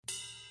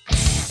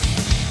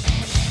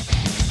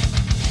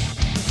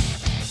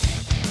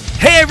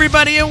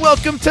everybody, and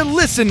welcome to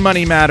Listen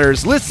Money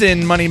Matters.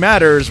 Listen Money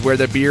Matters, where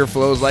the beer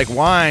flows like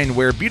wine,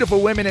 where beautiful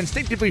women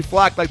instinctively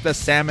flock like the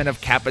salmon of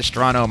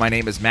Capistrano. My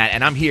name is Matt,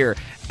 and I'm here,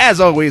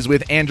 as always,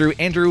 with Andrew.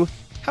 Andrew,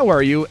 how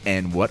are you,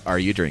 and what are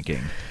you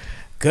drinking?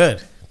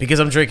 Good, because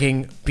I'm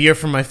drinking beer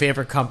from my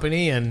favorite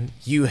company, and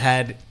you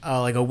had,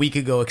 like a week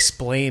ago,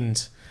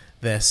 explained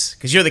this,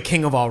 because you're the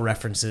king of all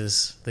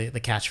references, the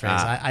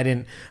catchphrase. I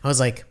didn't. I was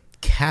like,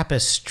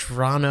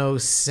 Capistrano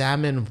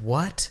salmon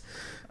what?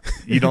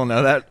 You don't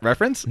know that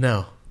reference?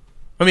 No.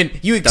 I mean,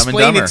 you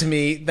explained it to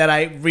me that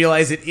I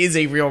realize it is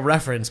a real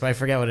reference, but I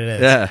forget what it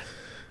is.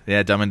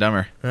 Yeah, Dumb and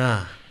Dumber.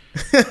 I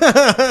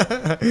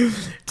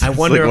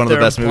wonder like if one of the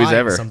best movies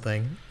ever.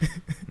 Something.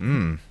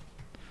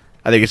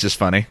 I think it's just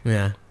funny.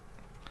 Yeah.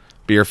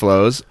 Beer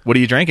flows. What are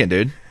you drinking,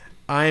 dude?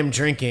 I am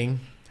drinking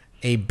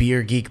a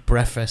Beer Geek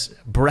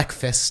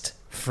breakfast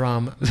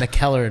from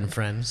McKellar and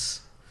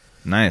Friends.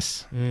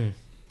 Nice.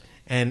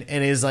 And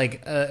it is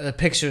like the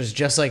picture is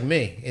just like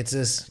me. It's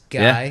this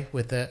guy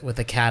with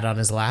a cat on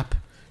his lap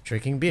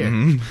drinking beer.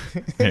 Mm-hmm.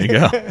 There you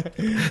go.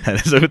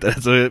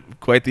 That's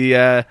quite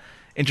the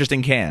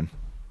interesting can.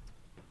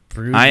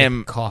 Brewed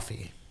with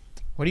coffee.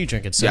 What are you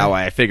drinking, sir? Yeah, well,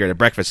 I figured a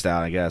breakfast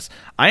style, I guess.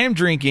 I am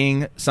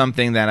drinking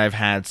something that I've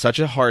had such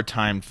a hard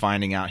time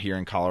finding out here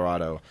in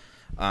Colorado.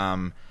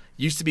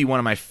 Used to be one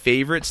of my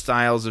favorite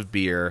styles of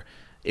beer.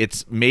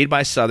 It's made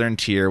by Southern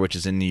Tier, which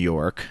is in New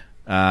York.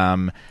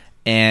 And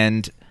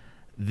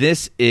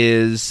this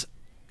is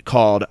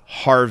called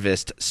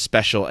Harvest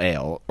Special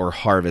Ale, or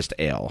Harvest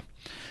Ale.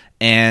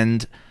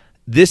 And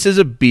this is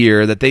a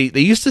beer that they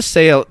used to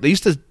say, it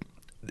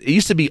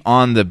used to be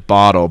on the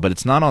bottle, but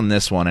it's not on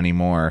this one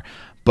anymore.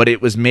 But it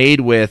was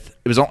made with,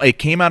 it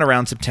came out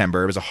around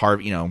September. It was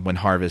when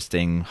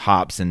harvesting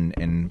hops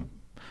and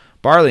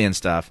barley and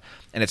stuff.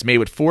 And it's made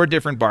with 4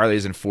 different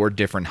barleys and 4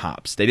 different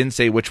hops. They didn't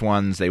say which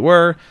ones they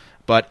were,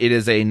 but it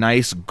is a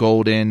nice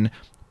golden,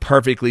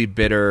 perfectly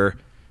bitter,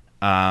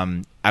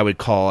 I would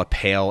call a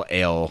pale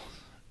ale.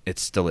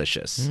 It's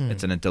delicious.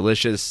 It's a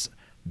delicious,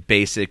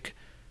 basic,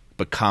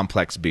 but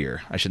complex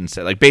beer. I shouldn't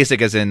say, like,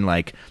 basic as in,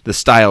 like, the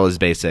style is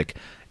basic.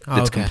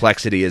 Its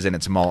complexity is in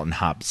its malt and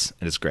hops.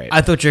 It is great.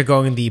 I thought you were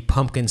going the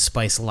pumpkin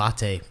spice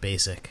latte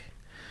basic.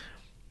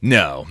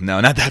 No,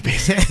 not that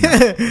basic.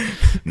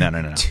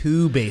 No.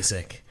 Too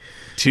basic.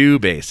 Too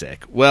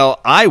basic. Well,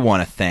 I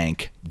want to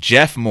thank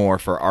Jeff Moore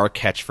for our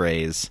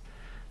catchphrase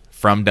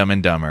from Dumb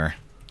and Dumber,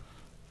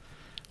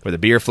 where the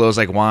beer flows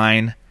like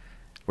wine,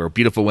 where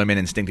beautiful women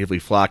instinctively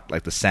flock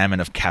like the salmon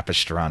of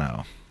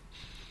Capistrano.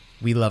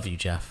 We love you,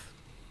 Jeff.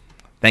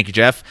 Thank you,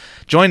 Jeff.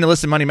 Join the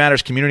Listen Money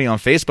Matters community on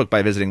Facebook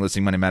by visiting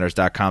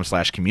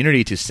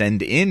listeningmoneymatters.com/community to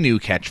send in new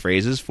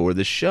catchphrases for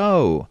the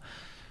show.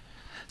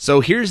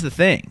 So here's the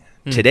thing.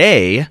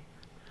 Today,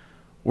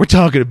 we're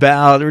talking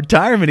about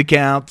retirement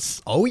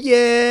accounts. Oh,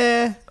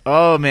 yeah.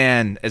 Oh,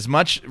 man. As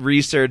much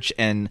research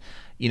and,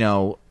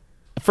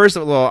 first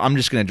of all, I'm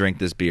just going to drink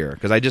this beer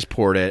because I just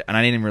poured it and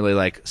I didn't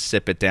really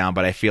sip it down,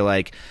 but I feel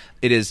like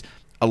it is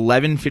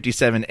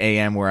 11:57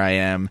 a.m. where I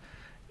am.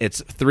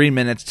 It's 3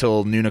 minutes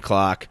till noon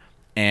o'clock,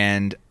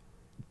 and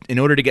in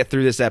order to get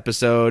through this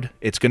episode,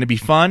 it's going to be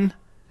fun,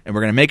 and we're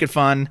going to make it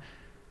fun,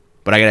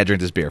 but I got to drink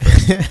this beer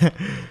first.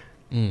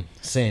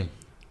 Same.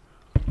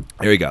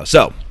 There we go.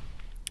 So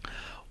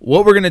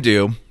what we're going to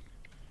do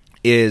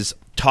is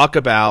talk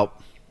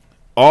about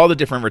all the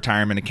different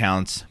retirement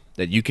accounts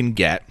that you can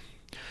get.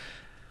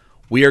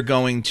 We are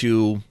going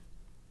to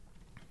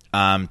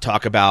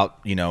talk about,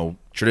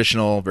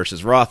 traditional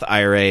versus Roth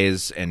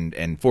IRAs and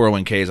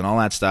 401ks and all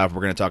that stuff.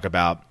 We're going to talk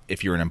about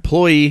if you're an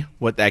employee,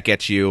 what that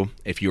gets you.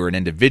 If you're an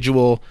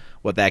individual,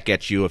 what that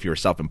gets you. If you're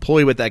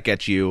self-employed, what that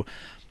gets you.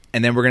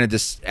 And then we're going to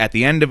just, at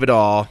the end of it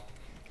all,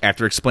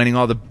 after explaining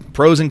all the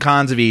pros and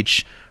cons of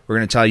each, we're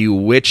going to tell you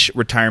which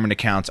retirement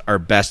accounts are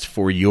best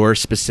for your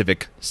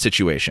specific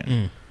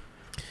situation.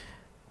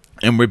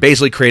 And we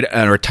basically create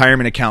a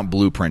retirement account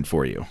blueprint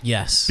for you.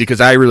 Yes.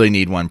 Because I really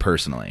need one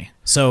personally.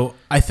 So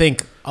I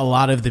think a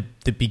lot of the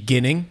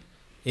beginning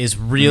is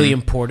really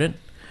important.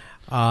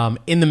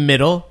 In the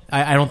middle,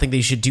 I don't think that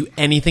you should do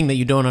anything that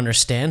you don't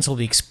understand. So we'll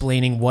be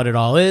explaining what it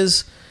all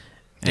is.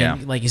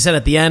 And like you said,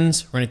 at the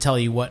end, we're going to tell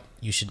you what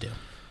you should do.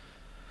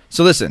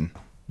 So listen,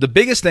 the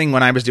biggest thing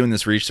when I was doing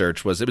this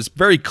research was it was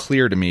very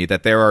clear to me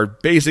that there are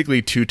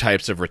basically 2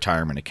 types of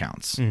retirement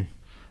accounts.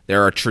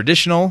 There are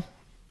traditional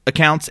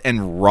accounts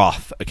and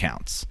Roth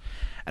accounts.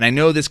 And I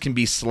know this can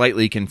be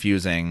slightly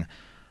confusing,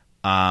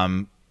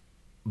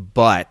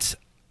 but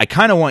I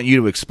kind of want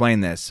you to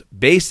explain this.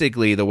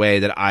 Basically, the way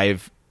that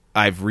I've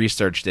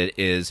researched it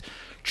is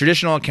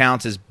traditional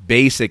accounts is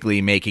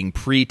basically making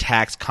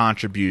pre-tax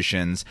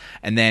contributions,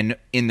 and then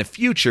in the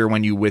future,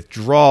 when you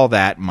withdraw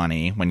that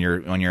money, when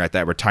you're at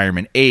that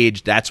retirement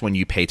age, that's when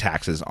you pay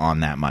taxes on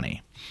that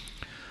money.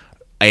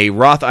 A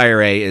Roth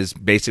IRA is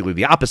basically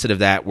the opposite of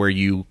that, where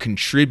you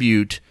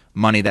contribute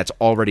money that's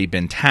already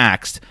been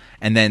taxed,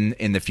 and then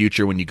in the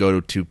future, when you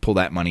go to pull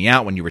that money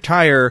out, when you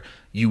retire,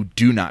 you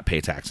do not pay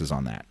taxes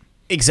on that.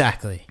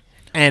 Exactly.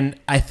 And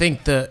I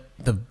think the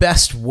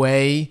best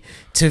way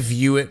to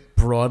view it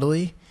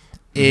broadly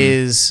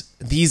is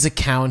these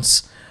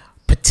accounts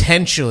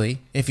potentially,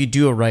 if you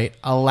do it right,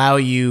 allow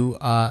you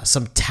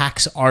some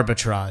tax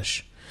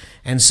arbitrage.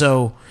 And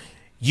so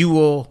you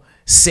will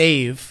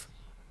save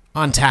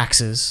on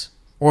taxes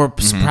or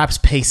perhaps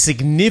pay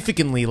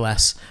significantly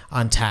less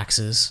on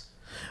taxes,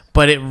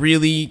 but it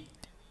really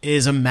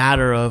is a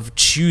matter of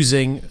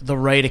choosing the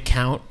right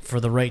account for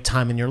the right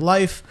time in your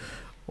life,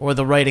 or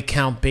the right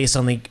account based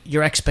on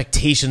your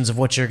expectations of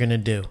what you're going to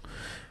do,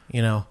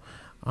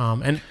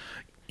 and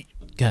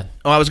go ahead.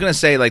 Oh, I was going to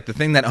say, the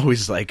thing that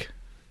always,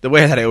 the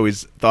way that I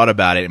always thought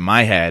about it in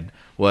my head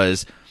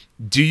was,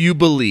 do you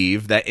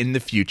believe that in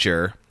the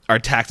future our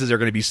taxes are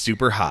going to be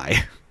super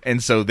high,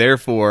 and so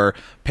therefore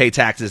pay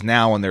taxes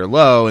now when they're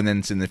low, and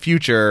then in the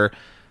future,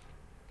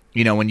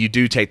 when you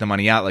do take the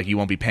money out, you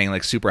won't be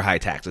paying super high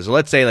taxes. So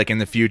let's say in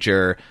the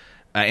future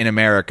in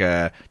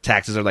America,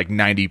 taxes are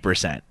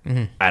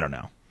 90%. I don't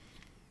know.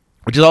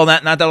 Which is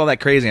not that all that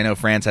crazy. I know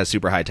France has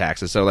super high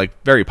taxes, so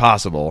very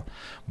possible,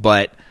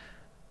 but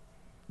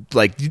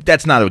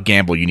that's not a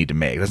gamble you need to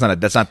make.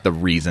 That's not the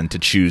reason to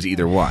choose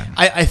either one.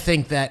 I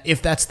think that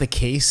if that's the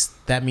case,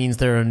 that means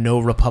there are no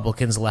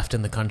Republicans left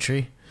in the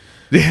country.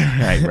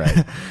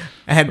 right.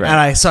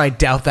 So I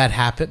doubt that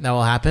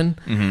will happen.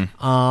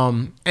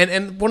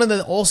 And one of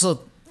the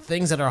also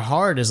things that are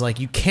hard is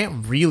you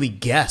can't really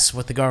guess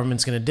what the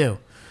government's going to do.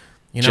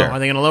 Sure. Are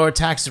they going to lower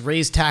taxes,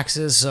 raise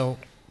taxes? So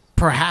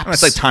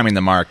perhaps it's timing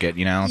the market.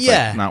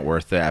 It's not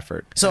worth the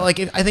effort. So I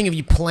think if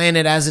you plan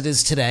it as it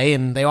is today,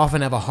 and they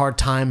often have a hard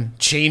time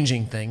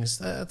changing things,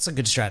 that's a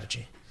good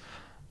strategy.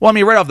 Well,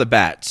 right off the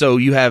bat, so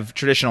you have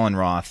traditional and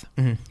Roth.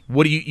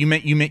 What do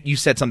you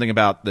said something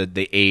about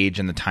the age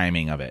and the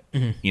timing of it.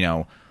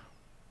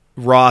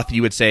 Roth,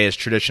 you would say, is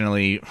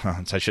traditionally,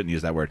 I shouldn't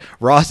use that word.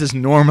 Roth is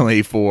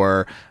normally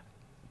for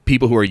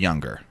people who are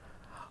younger.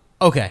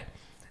 Okay.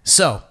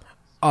 So,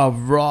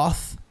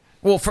 Roth,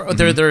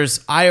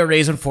 there's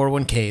IRAs and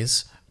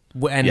 401ks,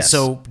 and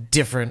so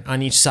different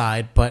on each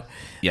side, but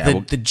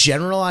the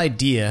general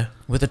idea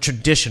with a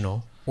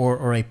traditional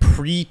or a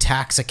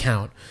pre-tax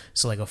account,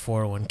 so like a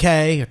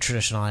 401k, a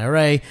traditional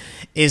IRA,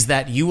 is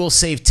that you will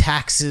save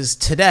taxes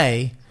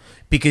today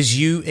because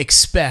you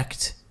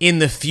expect in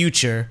the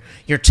future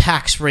your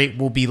tax rate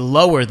will be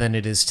lower than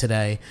it is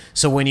today.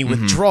 So when you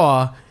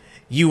withdraw,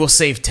 you will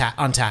save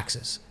on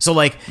taxes. So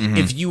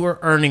if you are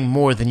earning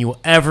more than you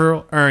will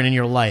ever earn in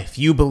your life,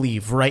 you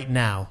believe right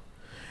now,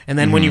 and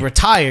then when you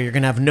retire, you're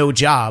going to have no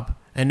job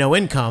and no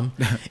income,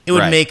 it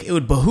would it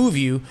would behoove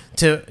you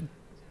to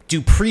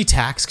do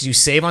pre-tax because you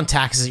save on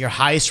taxes at your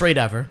highest rate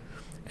ever.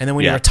 And then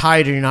when you're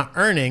retired and you're not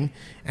earning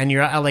and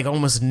you're at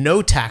almost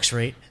no tax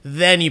rate,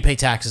 then you pay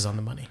taxes on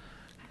the money.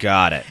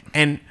 Got it.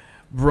 And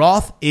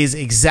Roth is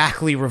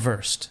exactly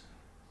reversed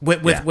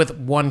with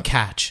one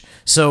catch.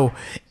 So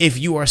if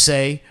you are,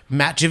 say,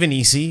 Matt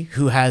Giovanisi,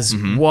 who has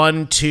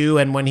 1, 2,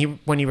 and when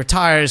he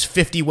retires,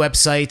 50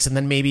 websites and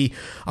then maybe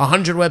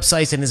 100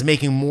 websites and is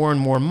making more and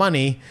more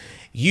money,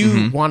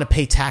 you want to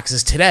pay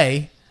taxes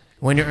today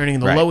when you're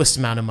earning the lowest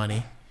amount of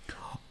money.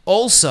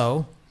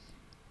 Also,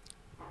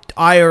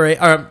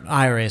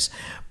 IRAs,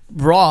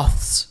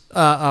 Roths,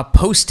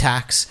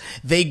 post-tax,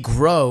 they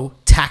grow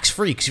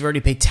tax-free because you've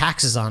already paid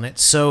taxes on it.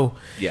 So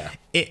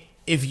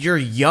if you're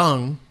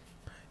young,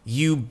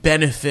 you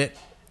benefit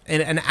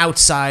an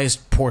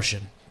outsized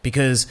portion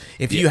because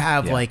if you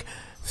have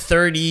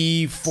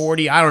 30,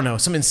 40, I don't know,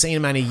 some insane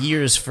amount of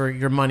years for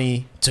your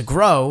money to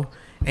grow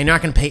and you're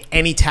not going to pay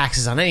any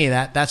taxes on any of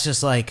that, that's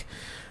just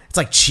it's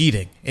like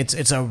cheating.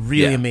 It's a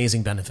really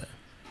amazing benefit.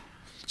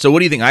 So what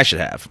do you think I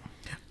should have?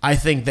 I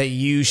think that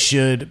you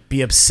should be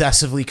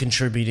obsessively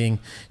contributing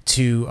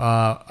to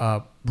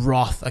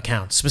Roth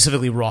accounts,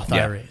 specifically Roth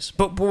IRAs.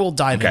 But we'll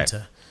dive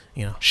into,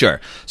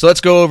 Sure. So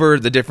let's go over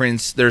the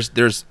difference. There's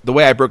the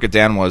way I broke it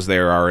down was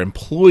there are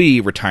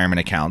employee retirement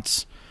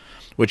accounts,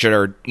 which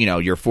are,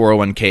 your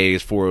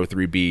 401ks,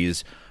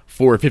 403bs,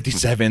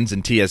 457s,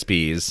 and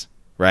TSPs,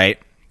 right?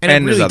 And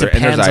it really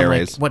depends there's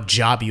IRAs. on what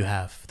job you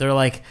have. They're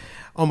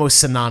almost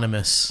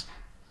synonymous.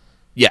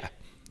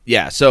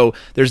 Yeah, so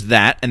there's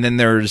that, and then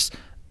there's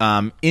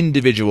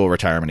individual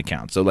retirement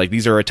accounts. So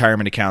these are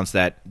retirement accounts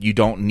that you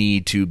don't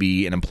need to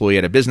be an employee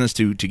at a business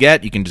to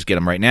get. You can just get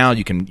them right now.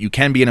 You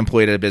can be an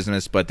employee at a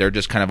business, but they're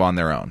just kind of on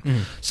their own.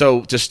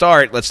 So to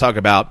start, let's talk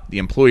about the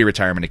employee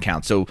retirement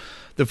account. So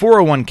the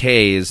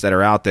 401ks that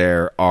are out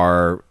there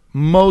are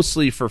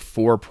mostly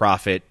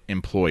for-profit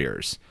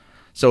employers.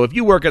 So if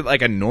you work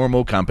at a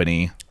normal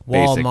company,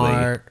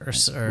 Walmart or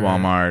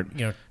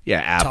Walmart,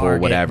 Apple,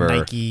 Target, Whatever,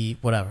 Nike,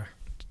 whatever.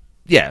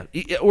 Yeah,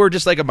 or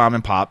just like a mom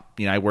and pop.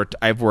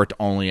 I've worked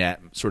only at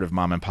sort of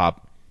mom and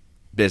pop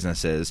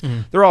businesses.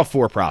 They're all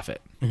for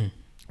profit.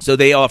 So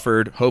they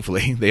offer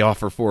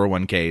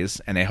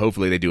 401ks, and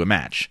hopefully they do a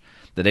match.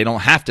 That they don't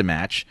have to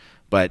match,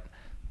 but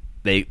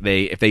they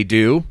if they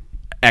do,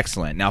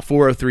 excellent. Now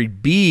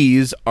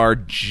 403bs are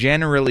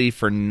generally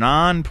for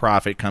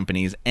non-profit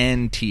companies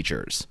and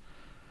teachers.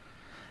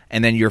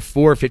 And then your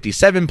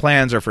 457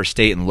 plans are for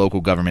state and local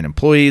government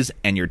employees,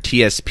 and your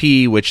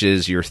TSP, which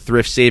is your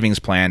thrift savings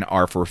plan,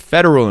 are for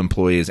federal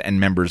employees and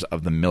members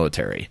of the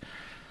military.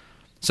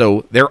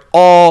 So they're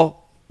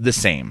all the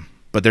same,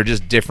 but they're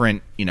just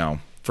different,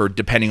 for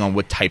depending on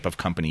what type of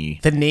company.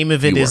 The name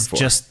of it is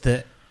just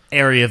the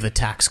area of the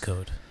tax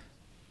code.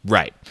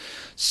 Right.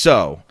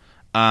 So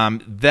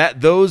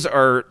those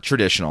are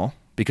traditional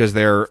because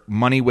they're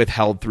money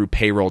withheld through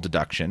payroll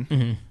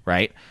deduction,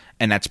 right?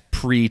 And that's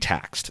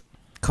pre-taxed.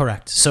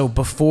 Correct. So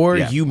before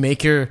you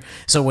make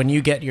so when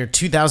you get your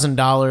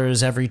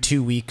 $2,000 every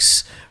 2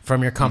 weeks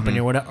from your company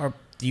or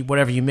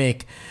whatever you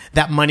make,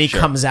 that money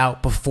comes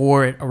out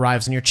before it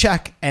arrives in your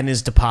check and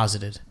is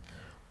deposited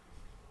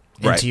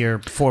into your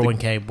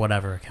 401k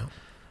whatever account.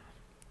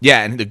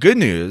 Yeah, and the good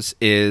news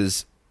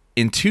is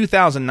in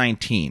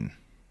 2019,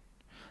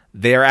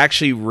 they're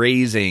actually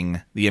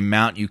raising the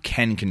amount you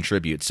can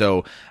contribute.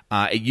 So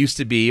it used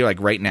to be like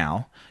right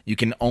now, you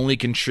can only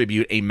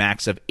contribute a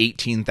max of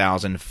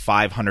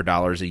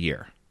 $18,500 a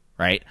year,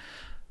 right?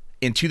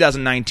 In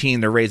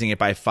 2019, they're raising it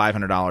by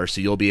 $500, so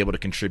you'll be able to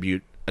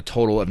contribute a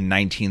total of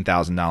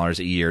 $19,000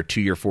 a year to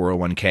your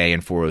 401k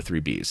and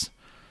 403bs.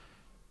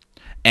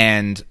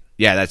 And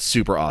yeah, that's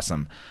super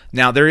awesome.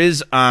 Now there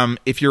is,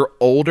 if you're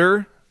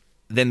older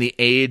than the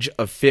age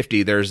of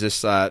 50, there's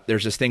this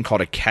thing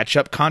called a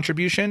catch-up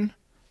contribution,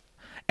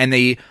 and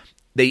they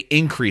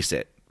increase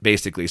it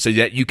basically so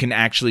that you can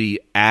actually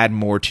add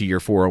more to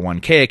your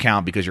 401k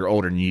account because you're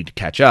older and you need to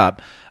catch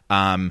up.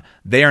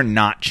 They are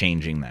not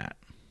changing that.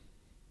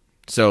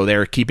 So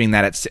they're keeping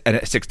that at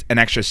an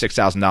extra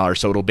 $6,000.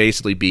 So it'll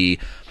basically be,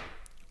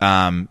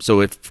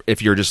 so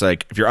if you're just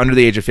if you're under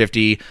the age of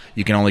 50,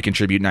 you can only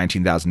contribute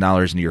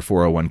 $19,000 into your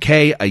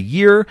 401k a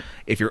year.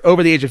 If you're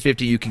over the age of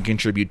 50, you can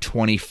contribute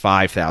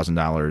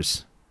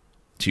 $25,000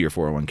 to your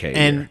 401k a year.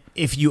 And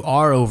if you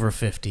are over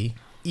 50,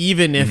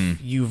 even if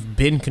you've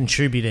been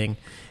contributing,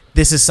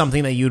 this is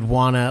something that you'd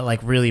want to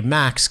really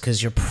max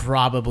because you're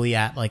probably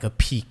at a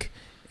peak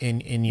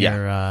in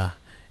your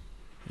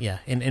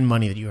in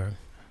money that you earn.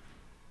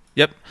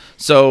 Yep.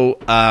 So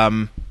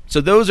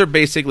so those are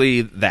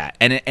basically that.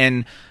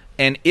 And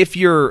if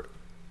your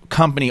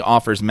company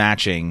offers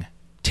matching,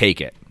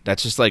 take it.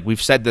 That's just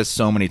we've said this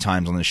so many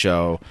times on the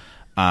show.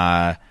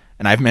 And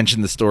I've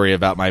mentioned the story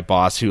about my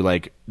boss who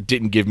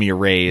didn't give me a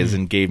raise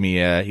and gave me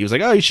he was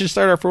like, "Oh, you should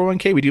start our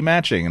 401k. We do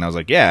matching." And I was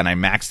like, "Yeah." And I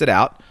maxed it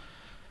out.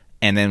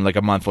 And then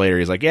a month later,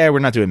 he's like, "Yeah, we're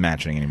not doing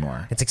matching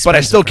anymore." It's expensive, but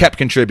I still kept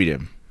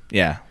contributing.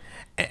 Yeah.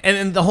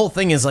 And the whole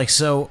thing is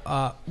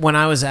when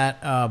I was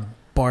at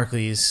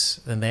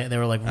Barclays, and they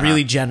were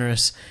really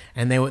generous,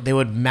 and they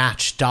would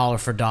match dollar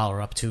for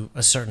dollar up to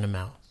a certain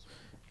amount,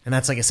 and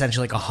that's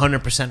essentially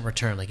 100%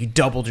 return. You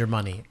doubled your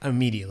money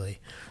immediately.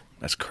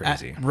 That's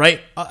crazy, right?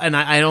 And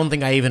I don't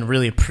think I even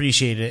really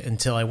appreciated it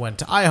until I went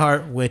to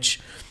iHeart, which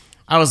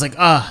I was like,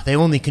 they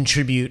only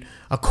contribute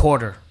a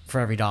quarter for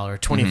every dollar,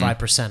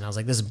 25%. I was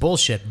like, this is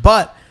bullshit,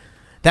 but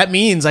that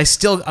means I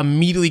still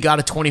immediately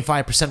got a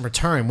 25%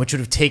 return, which would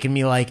have taken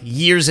me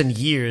years and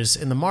years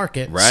in the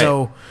market. Right.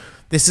 So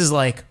this is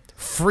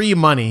free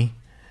money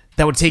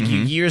that would take you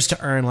years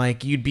to earn.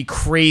 You'd be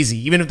crazy,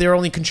 even if they're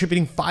only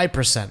contributing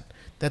 5%.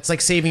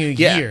 That's saving you a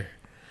year.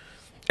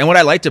 And what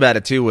I liked about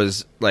it too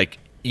was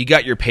you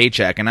got your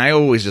paycheck, and I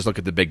always just look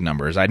at the big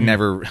numbers. I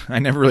never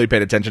really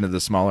paid attention to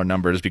the smaller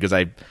numbers because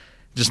it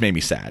just made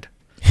me sad.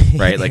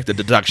 Right, the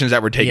deductions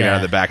that were taken out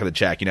of the back of the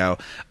check,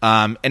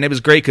 and it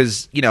was great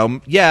because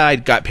I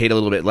got paid a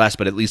little bit less,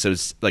 but at least it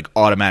was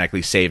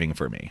automatically saving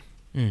for me,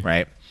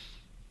 right?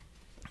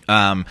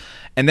 And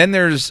then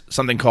there's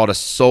something called a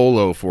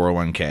solo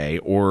 401k,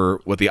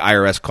 or what the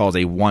IRS calls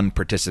a one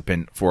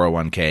participant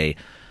 401k,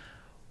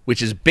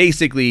 which is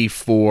basically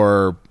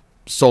for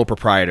sole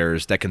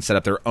proprietors that can set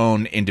up their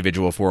own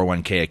individual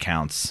 401k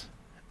accounts,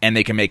 and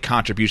they can make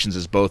contributions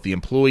as both the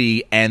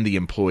employee and the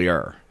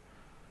employer.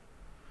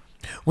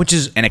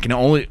 And it can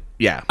only,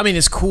 I mean,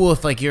 it's cool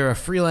if you're a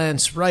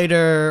freelance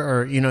writer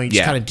or, you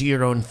just kind of do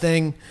your own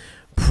thing.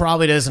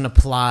 Probably doesn't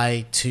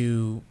apply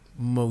to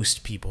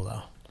most people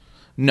though.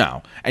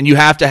 No. And you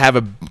have to have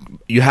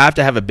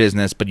a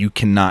business, but you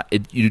cannot,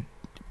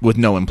 with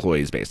no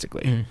employees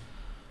basically.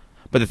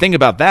 But the thing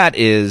about that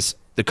is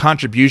the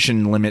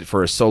contribution limit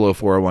for a solo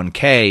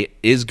 401k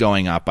is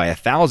going up by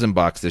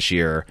 $1,000 this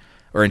year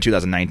or in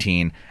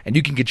 2019. And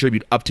you can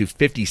contribute up to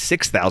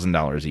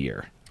 $56,000 a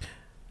year.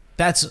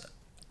 That's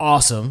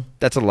awesome.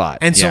 That's a lot.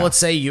 And so let's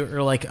say you're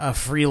a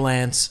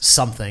freelance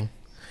something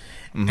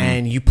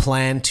and you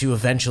plan to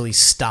eventually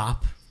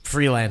stop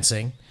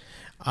freelancing.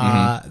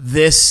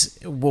 This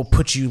will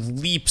put you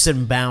leaps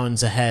and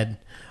bounds ahead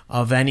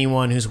of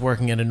anyone who's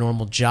working at a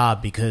normal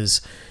job because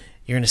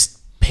you're going to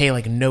pay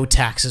no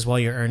taxes while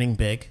you're earning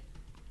big.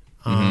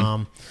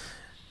 And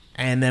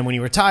then when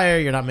you retire,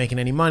 you're not making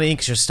any money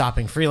because you're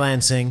stopping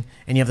freelancing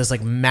and you have this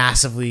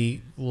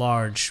massively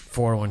large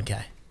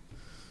 401k.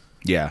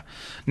 Yeah.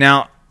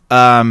 Now,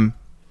 I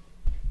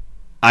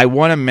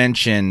want to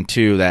mention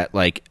too that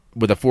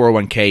with a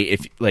 401k,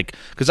 if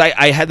because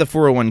I had the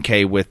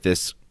 401k with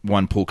this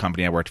one pool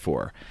company I worked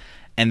for,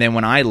 And then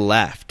when I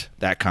left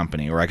that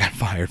company, or I got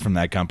fired from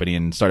that company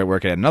and started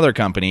working at another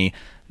company,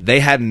 they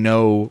had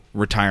no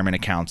retirement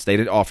accounts.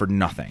 They offered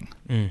nothing,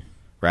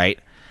 right?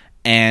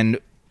 And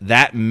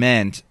that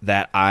meant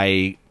that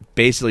I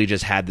basically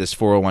just had this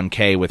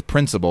 401k with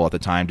principal at the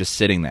time just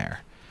sitting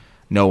there.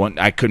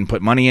 I couldn't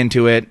put money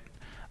into it.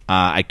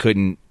 I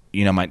couldn't,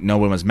 no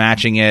one was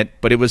matching it,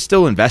 but it was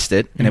still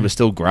invested and it was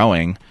still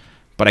growing,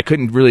 but I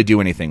couldn't really do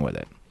anything with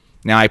it.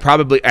 Now, I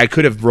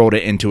could have rolled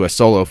it into a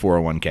solo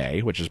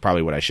 401k, which is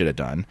probably what I should have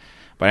done,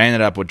 but I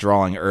ended up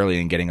withdrawing early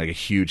and getting like a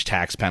huge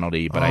tax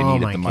penalty, but I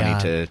needed the money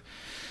to,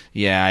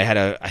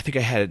 I think I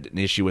had an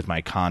issue with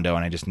my condo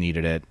and I just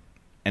needed it.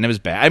 And it was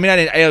bad. I mean,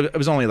 it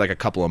was only like a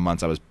couple of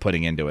months I was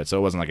putting into it, so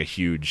it wasn't like a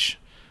huge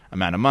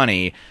amount of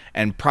money.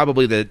 And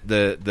probably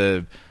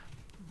the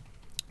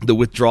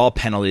withdrawal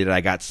penalty that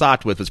I got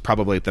socked with was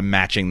probably the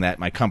matching that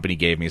my company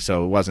gave me,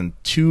 so it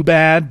wasn't too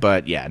bad.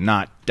 But yeah,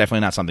 definitely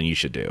not something you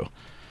should do.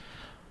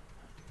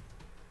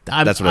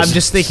 I'm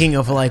just thinking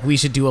of like we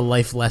should do a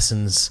life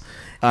lessons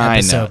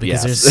episode, I know,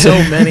 because there's so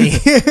many.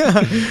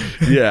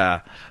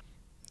 Yeah.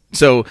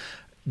 So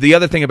the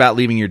other thing about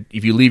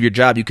if you leave your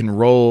job, you can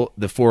roll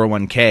the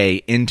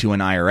 401k into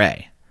an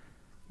IRA,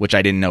 which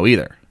I didn't know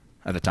either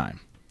at the time.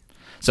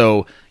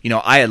 So,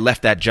 I had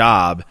left that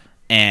job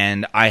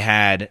and I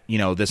had,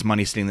 this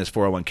money sitting in this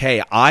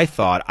 401k. I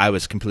thought I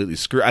was completely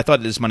screwed. I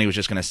thought this money was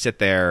just going to sit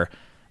there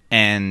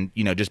and,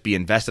 just be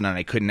invested and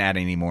I couldn't add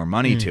any more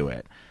money to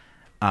it.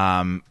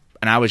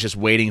 And I was just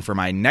waiting for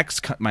my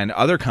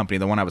other company,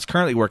 the one I was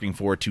currently working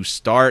for, to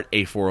start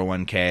a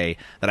 401k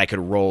that I could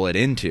roll it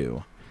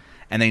into.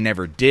 And they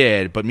never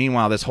did. But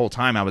meanwhile, this whole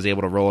time I was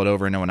able to roll it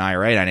over into an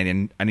IRA, and I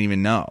didn't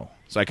even know.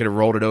 So I could have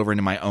rolled it over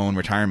into my own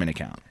retirement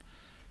account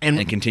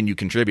and continue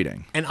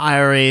contributing. And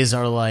IRAs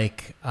are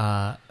like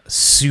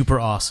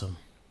super awesome.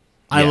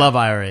 I love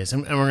IRAs,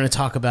 and we're going to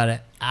talk about it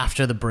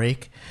after the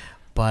break.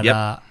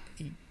 But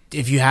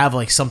if you have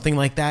like something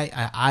like that,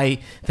 I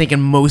think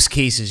in most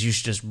cases you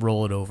should just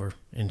roll it over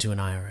into an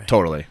IRA.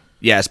 Totally.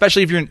 Yeah,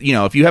 especially if you're,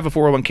 if you have a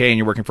 401k and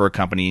you're working for a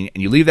company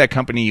and you leave that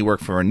company, you work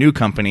for a new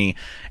company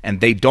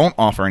and they don't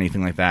offer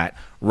anything like that,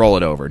 roll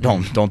it over.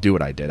 Don't do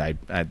what I did.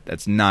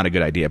 That's not a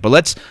good idea. But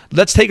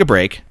let's take a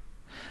break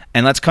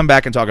and let's come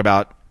back and talk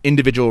about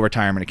individual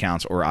retirement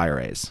accounts or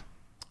IRAs.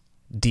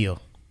 Deal.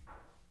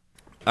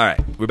 All right,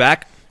 we're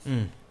back?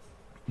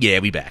 Yeah,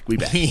 we back.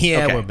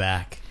 Yeah, okay. We're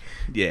back.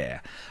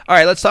 Yeah. All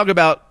right, let's talk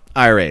about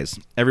IRAs.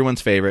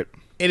 Everyone's favorite.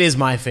 It is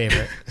my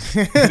favorite.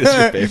 It is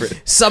your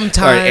favorite. Sometimes,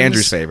 all right,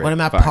 Andrew's favorite. When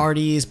I'm at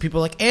parties, people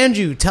are like,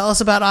 Andrew, tell us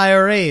about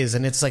IRAs.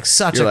 And it's like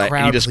such a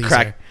crowd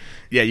pleaser.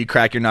 You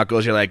crack your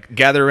knuckles. You're like,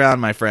 gather around,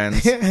 my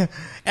friends.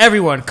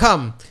 Everyone,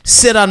 come,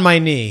 sit on my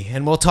knee,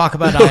 and we'll talk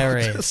about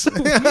IRAs. That's so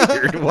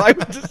weird. Why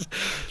would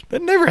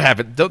that never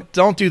happen?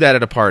 Don't do that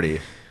at a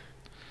party.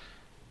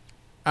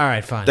 All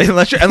right, fine.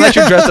 Unless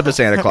you're dressed up as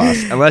Santa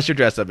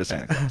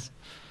Claus.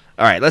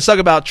 All right, let's talk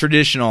about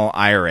traditional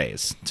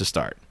IRAs to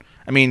start.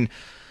 I mean,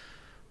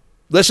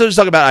 let's just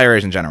talk about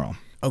IRAs in general.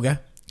 Okay.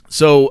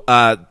 So,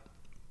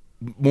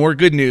 more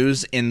good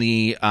news in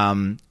the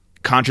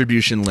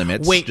contribution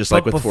limits, just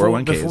like with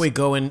 401ks. Before we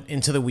go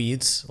into the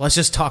weeds, let's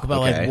just talk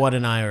about like what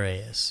an IRA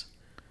is.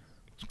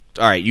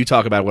 All right, you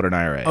talk about what an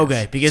IRA is.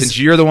 Okay, because since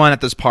you're the one at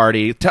this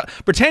party,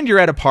 pretend you're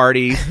at a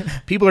party.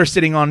 People are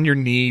sitting on your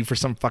knee for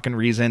some fucking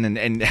reason,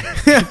 and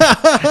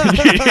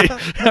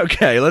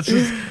okay, let's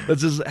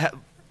just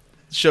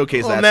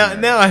showcase that.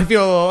 Now I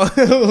feel a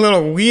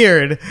little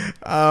weird.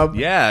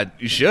 Yeah,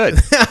 you should.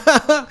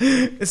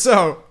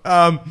 So,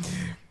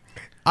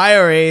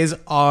 IRAs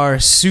are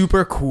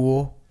super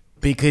cool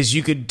because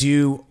you could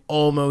do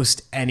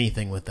almost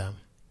anything with them.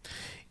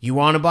 You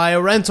want to buy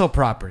a rental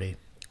property,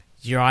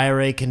 your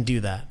IRA can do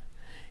that.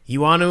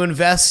 You want to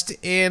invest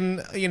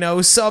in,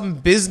 some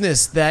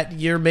business that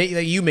you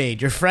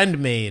made, your friend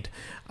made,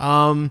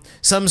 some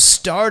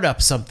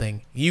startup,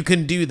 something, you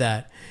can do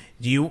that.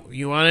 You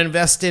want to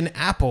invest in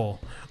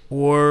Apple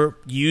or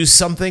use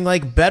something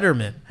like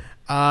Betterment.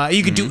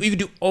 You could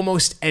do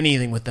almost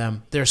anything with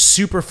them. They're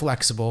super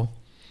flexible.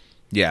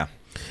 Yeah.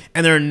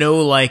 And there are no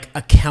like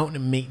account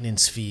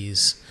maintenance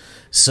fees.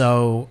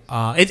 So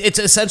it's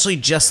essentially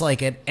just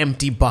like an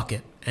empty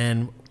bucket,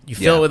 and you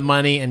fill it with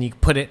money and you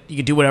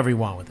can do whatever you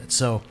want with it.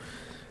 So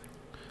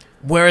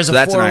whereas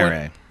that's an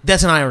IRA.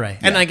 That's an IRA. Yeah.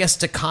 And I guess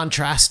to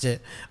contrast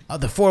it,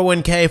 the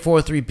 401k,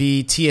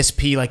 403b,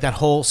 TSP, like that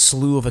whole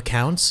slew of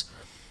accounts,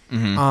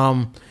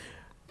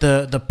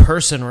 the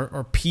person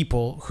or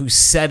people who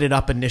set it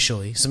up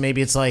initially. So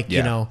maybe it's like,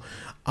 your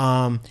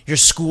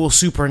school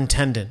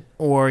superintendent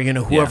or,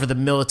 whoever the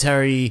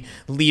military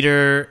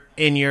leader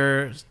in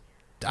your...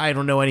 I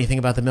don't know anything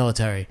about the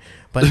military,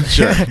 but...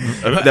 Sure.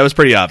 That was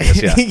pretty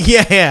obvious,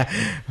 yeah.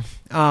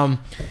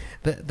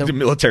 The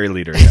military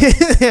leader.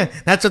 Yeah.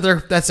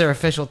 That's their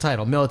official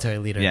title, military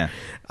leader. Yeah.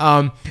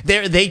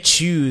 They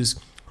choose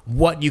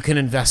what you can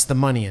invest the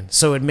money in.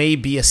 So it may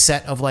be a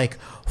set of like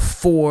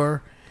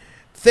 4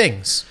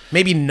 things.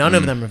 Maybe none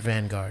of them are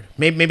Vanguard.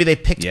 Maybe they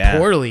picked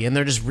poorly and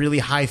they're just really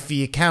high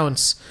fee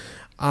accounts.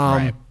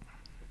 Right.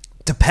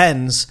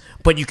 Depends,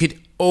 but you could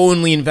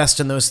only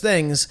invest in those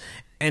things.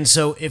 And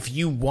so if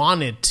you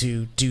wanted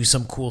to do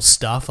some cool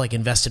stuff, like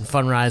invest in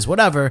Fundrise,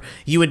 whatever,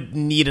 you would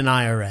need an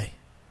IRA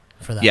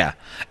for that. Yeah.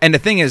 And the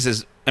thing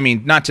is, I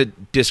mean, not to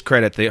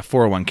discredit the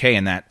 401k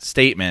in that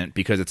statement,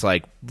 because it's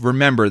like,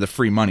 remember the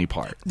free money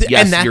part.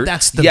 Yes, and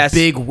that's the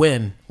big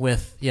win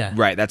with,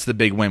 Right. That's the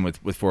big win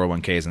with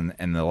 401ks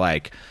and the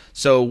like.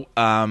 So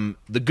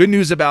the good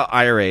news about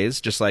IRAs,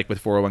 just like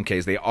with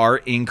 401ks, they are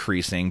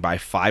increasing by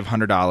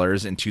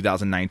 $500 in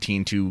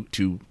 2019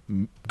 to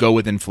go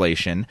with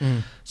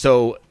inflation.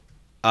 So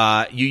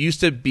you used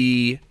to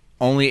be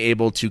only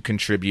able to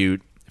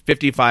contribute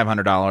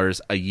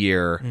 $5,500 a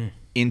year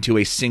into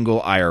a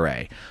single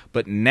IRA.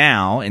 But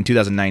now, in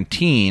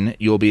 2019,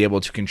 you'll be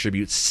able to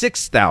contribute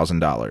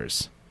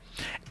 $6,000.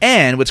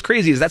 And what's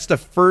crazy is that's the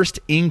first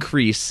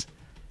increase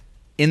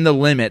in the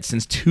limit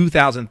since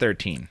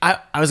 2013. I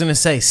was going to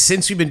say,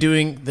 since we've been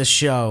doing the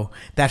show,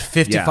 that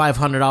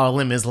 $5,500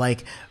 limit is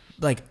like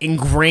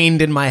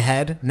ingrained in my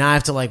head. Now I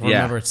have to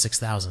remember it's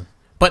 6,000.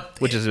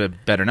 Which is a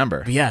better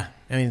number. Yeah.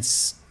 I mean,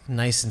 it's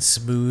nice and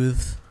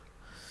smooth.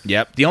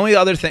 Yep. The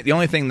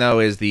only thing though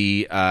is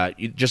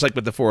just like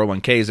with the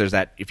 401ks, there's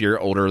that if you're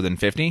older than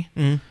 50,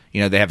 they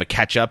have a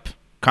catch-up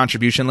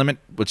contribution limit,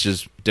 which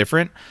is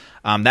different.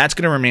 That's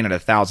going to remain at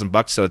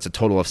 $1,000, so it's a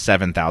total of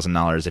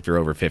 $7,000 if you're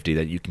over 50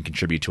 that you can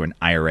contribute to an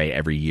IRA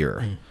every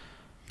year.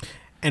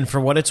 And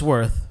for what it's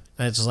worth,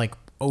 it's like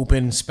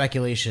open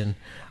speculation.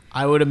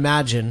 I would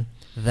imagine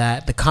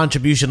that the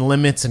contribution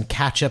limits and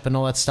catch-up and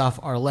all that stuff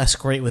are less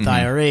great with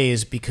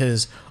IRAs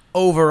because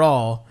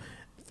overall,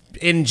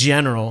 in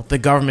general, the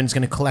government's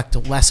going to collect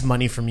less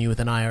money from you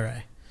with an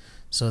IRA.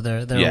 So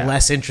they're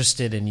less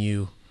interested in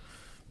you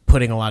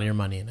putting a lot of your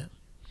money in it.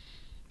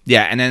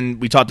 Yeah, and then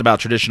we talked about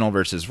traditional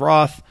versus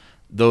Roth.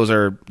 Those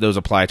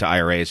apply to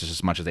IRAs just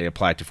as much as they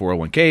apply to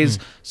 401ks.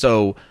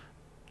 So,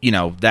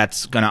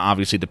 that's going to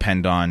obviously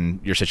depend on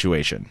your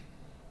situation.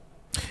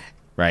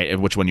 Right?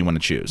 And which one you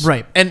want to choose.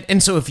 Right.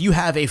 And so if you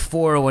have a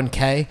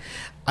 401k,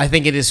 I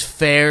think it is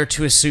fair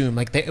to assume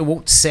it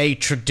won't say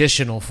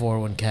traditional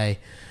 401k.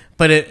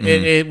 But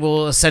it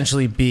will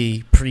essentially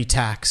be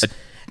pre-tax.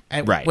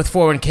 Right. With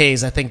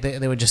 401ks, I think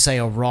they would just say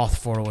a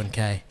Roth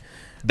 401k.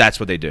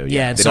 That's what they do.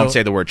 Yeah. They don't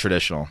say the word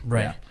traditional.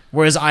 Right. Yeah.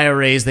 Whereas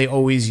IRAs, they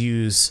always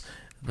use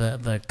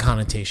the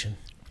connotation.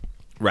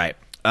 Right.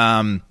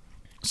 But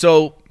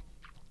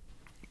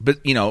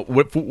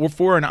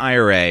for an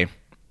IRA,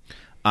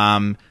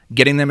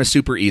 getting them is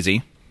super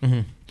easy.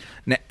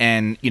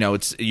 And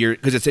it's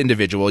because it's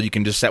individual. You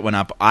can just set one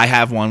up. I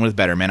have one with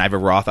Betterment. I have a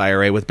Roth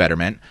IRA with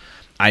Betterment.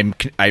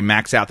 I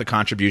max out the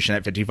contribution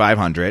at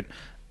 $5,500.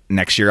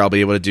 Next year I'll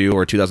be able to do,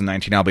 or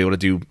 2019 I'll be able to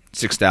do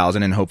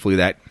 $6,000, and hopefully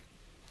that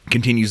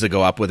continues to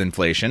go up with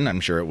inflation. I'm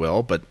sure it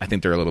will, but I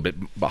think they're a little bit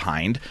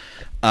behind.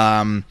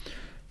 I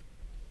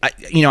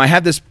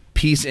have this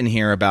piece in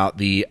here about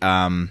the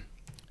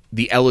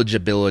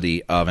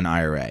eligibility of an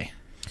IRA,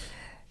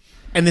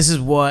 and this is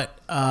what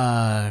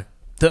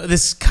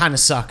this kind of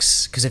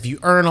sucks because if you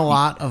earn a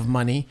lot of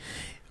money,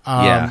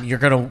 you're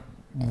gonna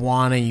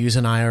want to use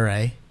an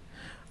IRA.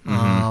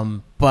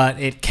 But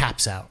it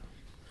caps out.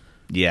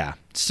 Yeah.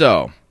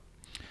 So,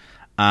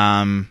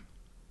 now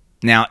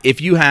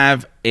if you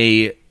have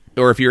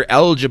if you're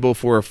eligible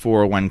for a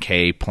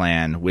 401k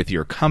plan with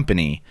your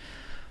company,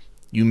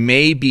 you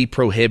may be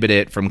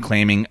prohibited from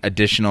claiming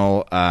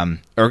additional,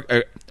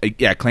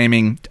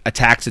 claiming a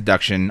tax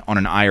deduction on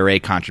an IRA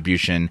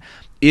contribution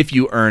if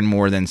you earn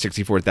more than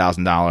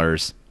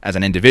 $64,000 as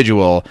an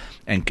individual,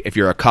 and if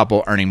you're a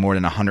couple earning more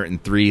than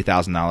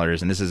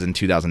 $103,000, and this is in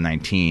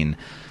 2019.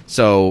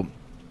 So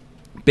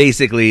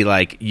basically,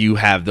 you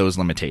have those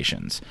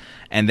limitations.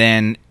 And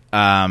then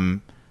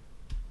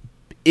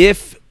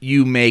if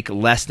you make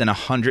less than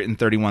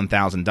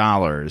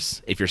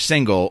 $131,000, if you're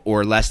single,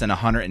 or less than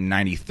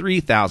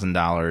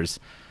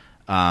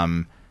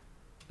 $193,000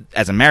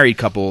 as a married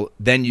couple,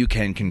 then you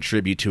can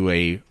contribute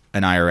to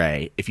an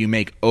IRA. If you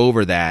make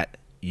over that,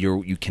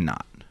 you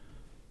cannot.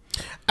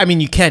 I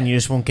mean, you can. You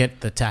just won't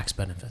get the tax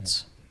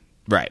benefits.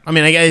 Right. I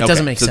mean, it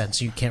doesn't make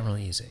sense. You can't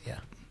really use it. Yeah.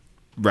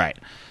 Right.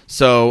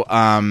 So,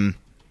 and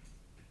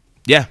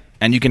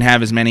you can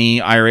have as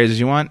many IRAs as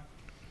you want,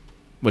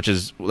 which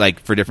is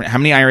for different. How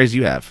many IRAs do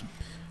you have?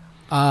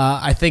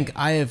 I think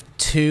I have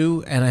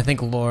 2, and I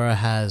think Laura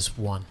has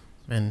 1.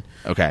 And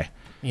okay,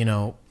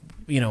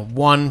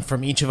 one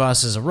from each of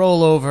us is a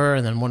rollover,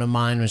 and then one of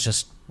mine was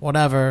just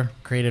whatever,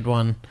 created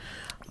one.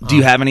 Do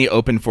you have any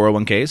open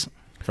 401ks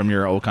from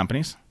your old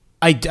companies?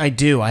 I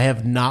do. I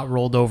have not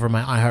rolled over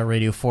my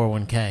iHeartRadio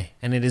 401k,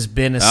 and it has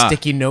been a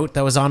sticky note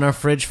that was on our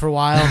fridge for a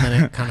while, and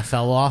then it kind of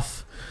fell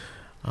off.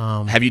 Do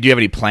you have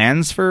any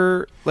plans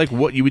for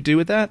what you would do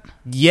with that?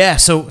 Yeah,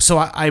 so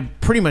I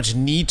pretty much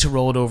need to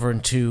roll it over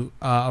into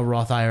a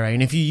Roth IRA,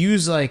 and if you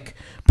use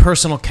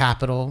Personal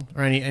Capital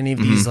or any of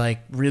these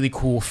really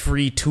cool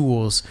free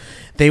tools,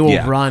 they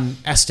will run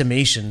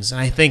estimations,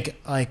 and I think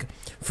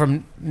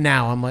from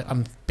now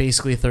I'm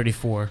basically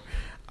 34,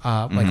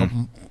 a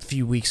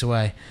few weeks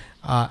away.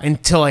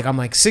 Until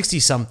I'm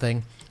 60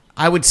 something,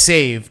 I would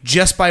save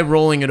just by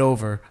rolling it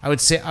over. I would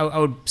say I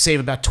would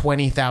save about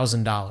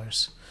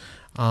 $20,000.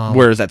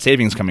 Where is that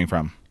savings coming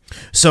from?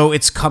 So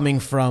it's coming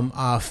from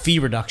fee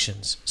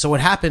reductions. So what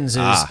happens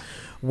is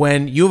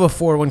when you have a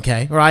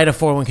 401k, or I had a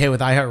 401k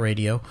with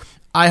iHeartRadio,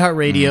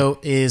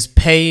 iHeartRadio is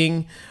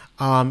paying,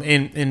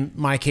 in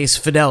my case,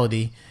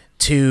 Fidelity,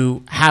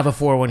 to have a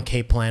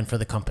 401k plan for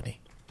the company.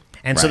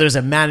 And so there's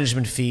a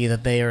management fee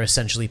that they are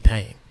essentially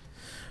paying.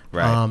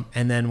 Right.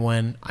 And then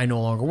when I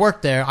no longer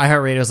work there,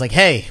 iHeartRadio is like,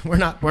 hey, we're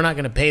not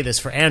going to pay this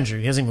for Andrew.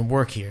 He doesn't even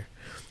work here.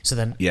 So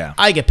then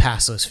I get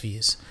past those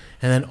fees.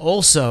 And then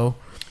also,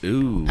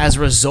 as a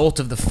result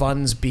of the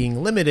funds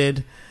being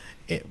limited,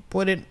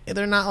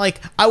 they're not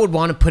like, I would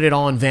want to put it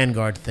all in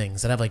Vanguard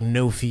things that have like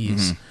no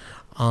fees.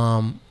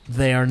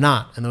 They are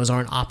not, and those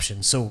aren't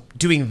options. So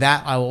doing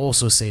that, I will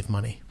also save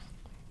money.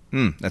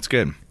 That's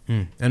good.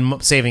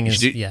 And saving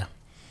is, Yeah,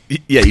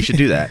 you should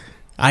do that.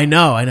 I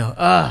know.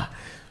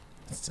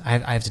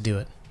 I have to do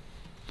it.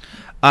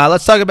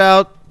 Let's talk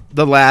about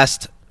the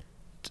last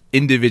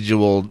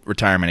individual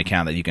retirement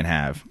account that you can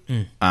have,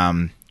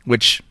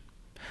 which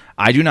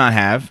I do not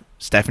have.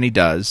 Stephanie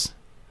does.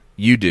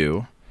 You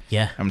do.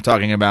 Yeah. I'm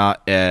talking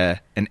about an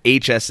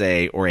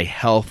HSA or a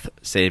health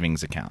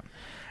savings account.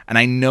 And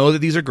I know that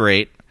these are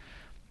great,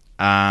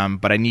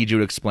 but I need you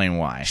to explain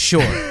why.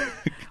 Sure.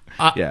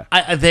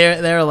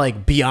 They're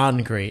like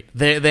beyond great.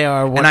 They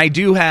are. And I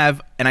do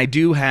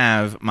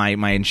have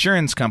my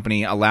insurance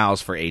company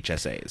allows for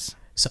HSAs.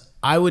 So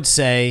I would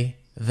say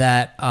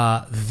that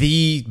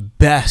the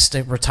best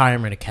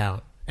retirement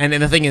account, and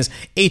the thing is,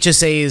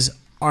 HSAs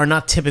are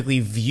not typically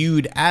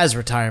viewed as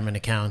retirement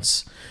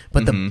accounts,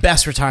 but the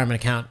best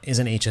retirement account is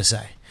an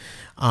HSA.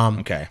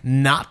 Okay.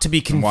 Not to be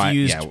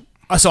confused.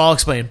 So I'll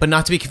explain, but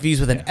not to be confused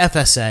with an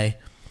FSA.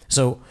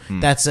 So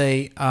that's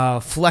a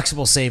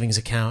flexible savings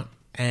account.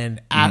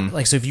 And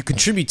so if you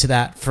contribute to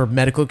that for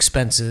medical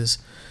expenses,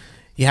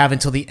 you have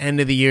until the end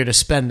of the year to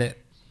spend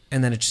it,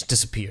 and then it just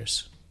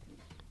disappears.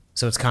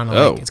 So it's kind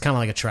of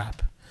like a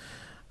trap.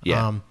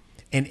 Yeah.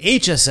 An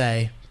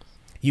HSA,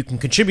 you can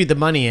contribute the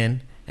money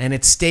in, and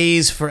it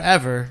stays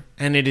forever,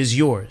 and it is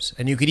yours.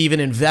 And you could even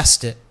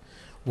invest it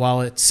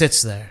while it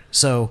sits there.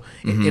 So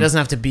it doesn't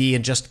have to be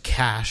in just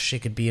cash. It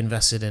could be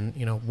invested in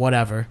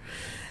whatever.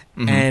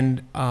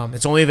 And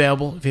it's only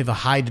available if you have a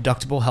high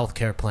deductible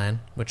healthcare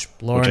plan, which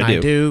Laura and I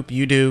do.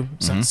 You do.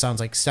 Sounds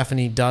like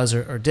Stephanie does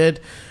or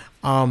did.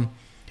 So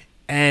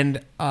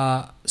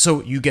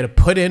you get to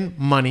put in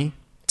money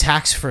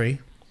tax-free,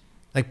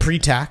 like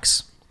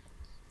pre-tax,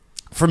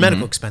 for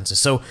medical expenses.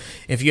 So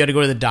if you had to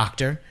go to the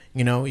doctor,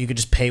 you could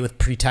just pay with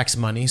pre-tax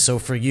money. So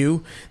for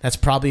you, that's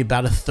probably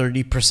about a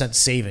 30%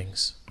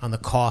 savings on the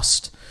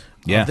cost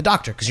of the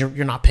doctor, because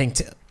you're not paying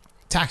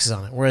taxes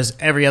on it, whereas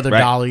every other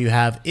dollar you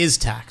have is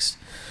taxed.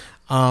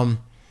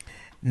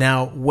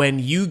 Now, when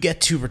you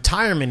get to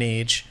retirement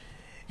age,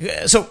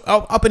 so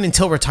up and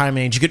until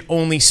retirement age, you could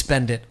only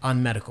spend it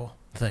on medical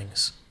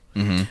things.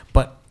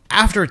 But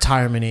after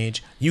retirement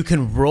age, you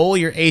can roll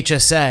your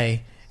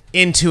HSA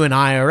into an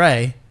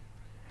IRA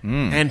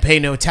and pay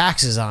no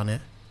taxes on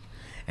it.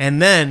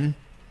 And then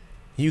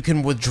you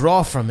can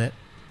withdraw from it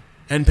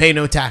and pay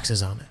no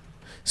taxes on it.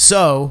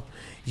 So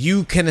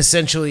you can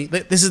essentially,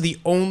 this is the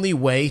only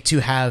way to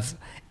have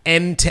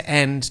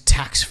end-to-end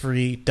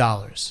tax-free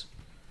dollars.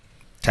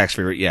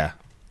 Tax-free, yeah.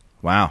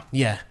 Wow.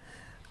 Yeah.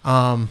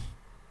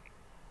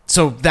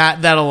 So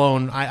that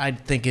alone, I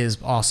think is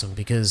awesome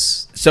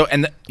because... So,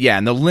 and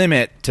the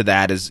limit to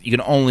that is you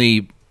can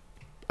only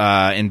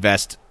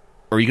invest,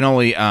 or you can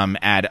only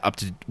add up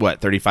to,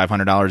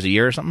 $3,500 a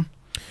year or something?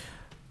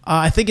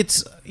 I think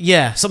it's,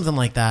 something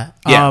like that.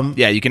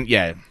 You can,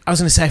 I was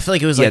going to say, I feel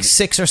like it was like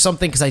 6 or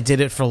something because I did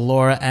it for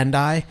Laura and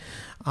I.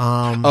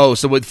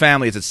 So with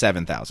family, it's at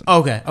 7,000.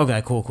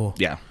 Okay, cool.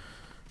 Yeah.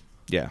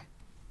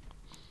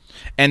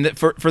 And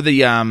for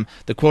the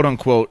quote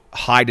unquote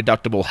high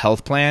deductible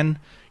health plan,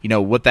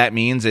 what that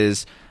means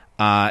is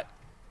a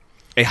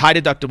high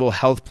deductible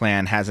health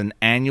plan has an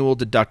annual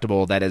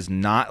deductible that is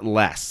not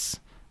less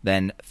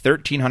than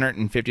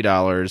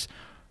 $1,350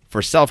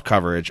 for self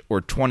coverage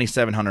or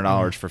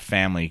 $2,700 for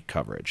family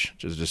coverage.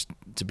 Which is just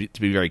to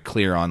be very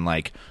clear on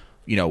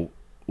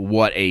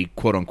what a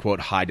quote unquote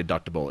high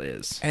deductible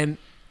is. And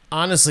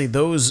honestly,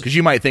 because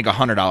you might think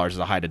 $100 is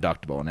a high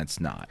deductible, and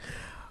it's not.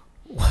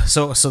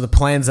 So the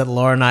plans that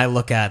Laura and I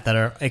look at that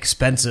are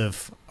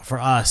expensive for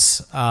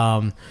us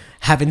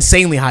have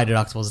insanely high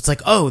deductibles. It's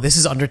like, this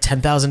is under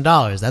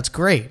 $10,000. That's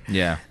great.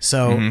 Yeah.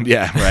 So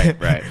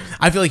right.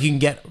 I feel like you can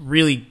get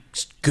really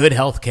good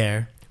health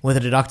care with a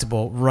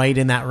deductible right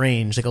in that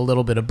range, like a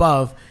little bit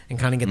above, and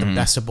kind of get the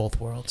best of both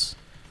worlds.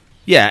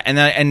 Yeah,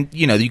 and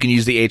you can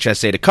use the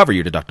HSA to cover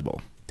your deductible.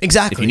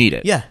 Exactly. If you need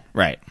it. Yeah.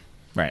 Right.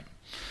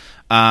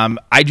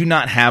 I do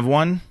not have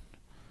one,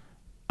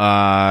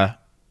 and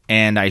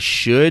I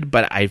should,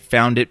 but I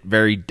found it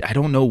I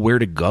don't know where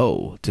to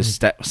go to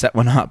set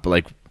one up.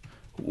 Like,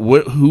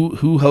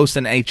 who hosts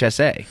an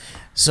HSA?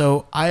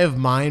 So I have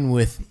mine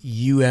with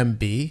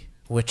UMB,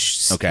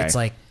 which it's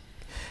like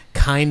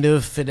kind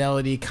of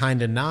Fidelity,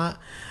 kind of not.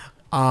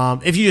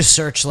 If you just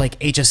search like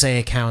HSA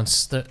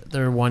accounts,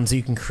 there are ones that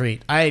you can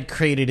create. I had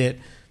created it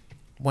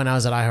when I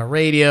was at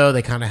iHeartRadio.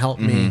 They kind of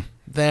helped me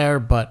there,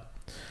 but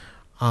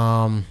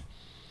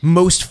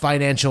most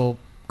financial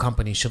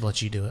companies should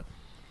let you do it.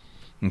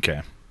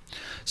 Okay.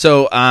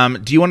 So,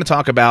 do you want to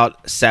talk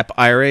about SEP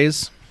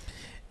IRAs?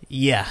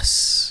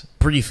 Yes,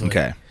 briefly.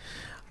 Okay.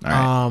 All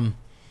right.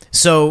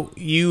 So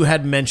you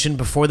had mentioned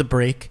before the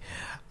break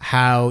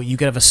how you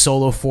could have a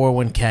solo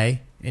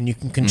 401k and you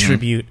can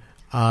contribute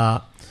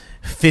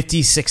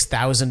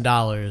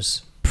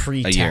 $56,000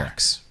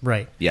 pre-tax,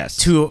 right? Yes.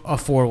 To a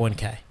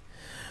 401k.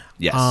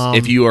 Yes.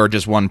 If you are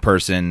just one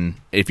person,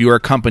 if you are a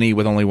company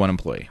with only one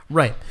employee.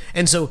 Right.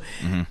 And so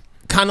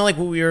kind of like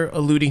what we were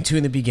alluding to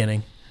in the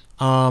beginning,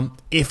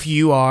 if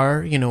you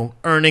are,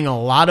 earning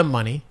a lot of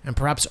money and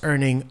perhaps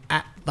earning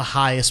at the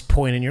highest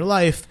point in your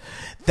life,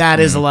 that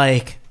is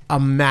like a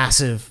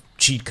massive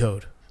cheat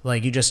code.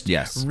 Like you just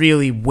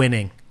really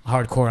winning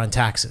hardcore on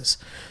taxes.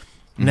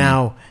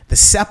 Now, the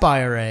SEP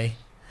IRA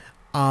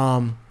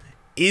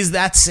is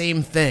that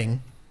same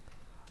thing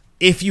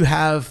if you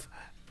have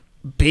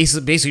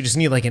basically just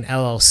need like an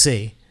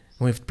LLC.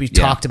 We've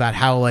talked about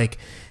how like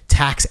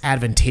tax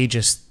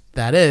advantageous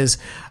that is.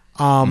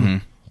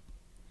 You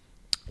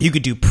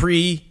could do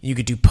you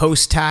could do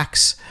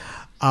post-tax,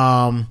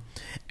 and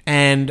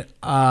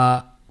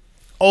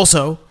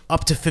also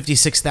up to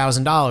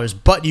 $56,000,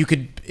 but you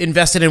could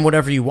invest it in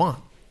whatever you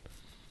want.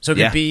 So it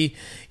could be,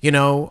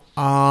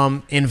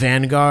 in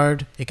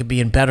Vanguard, it could be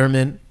in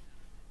Betterment,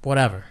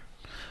 whatever.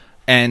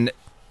 And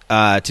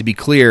to be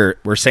clear,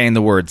 we're saying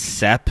the word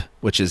SEP,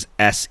 which is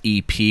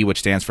SEP, which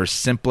stands for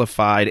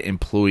Simplified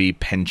Employee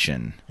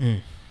Pension.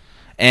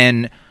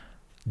 And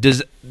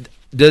does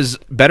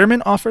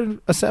Betterment offer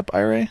a SEP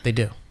IRA? They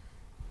do.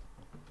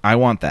 I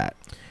want that.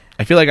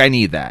 I feel like I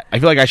need that. I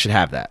feel like I should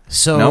have that.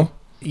 So no?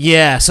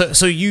 Yeah.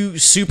 So you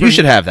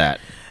should have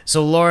that.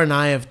 So Laura and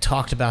I have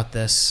talked about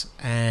this,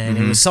 and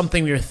it was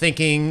something we were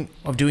thinking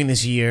of doing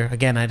this year.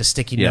 Again, I had a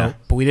sticky note,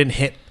 but we didn't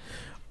hit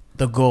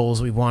the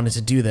goals we wanted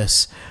to do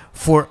this.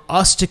 For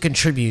us to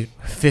contribute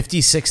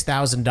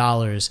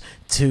 $56,000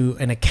 to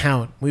an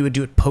account, we would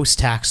do it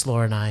post-tax,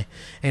 Laura and I,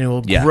 and it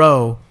will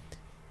grow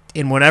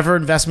in whatever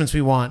investments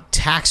we want,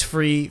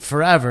 tax-free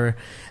forever.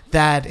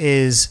 That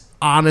is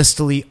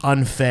honestly an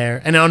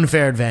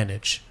unfair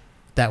advantage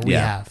that we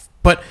have.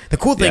 But the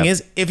cool thing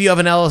is, if you have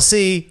an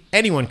LLC,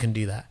 anyone can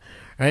do that,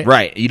 right?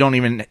 Right. You don't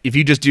even, if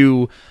you're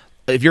a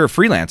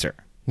freelancer,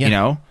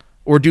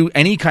 or do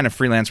any kind of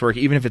freelance work,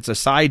 even if it's a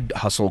side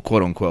hustle,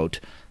 quote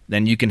unquote,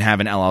 then you can have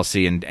an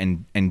LLC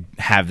and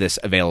have this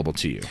available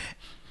to you.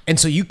 And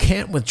so you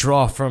can't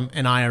withdraw from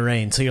an IRA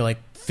until you're like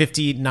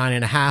 59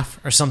 and a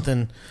half or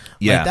something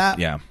like that.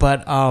 Yeah.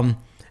 But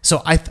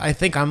so I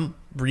think I'm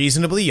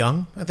reasonably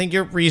young. I think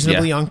you're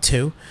reasonably young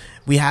too.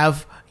 We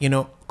have,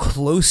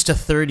 close to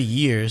 30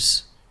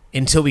 years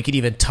until we could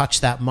even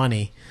touch that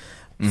money.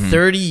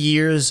 30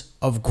 years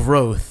of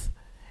growth.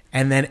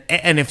 And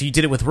if you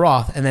did it with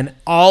Roth and then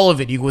all of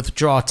it you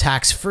withdraw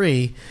tax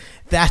free,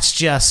 that's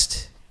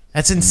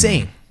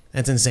insane.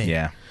 That's insane.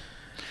 Yeah.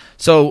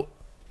 So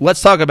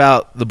let's talk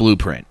about the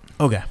blueprint.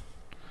 Okay.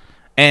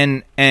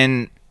 And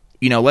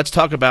let's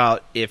talk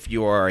about if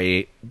you are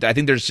I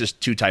think there's just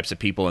two types of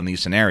people in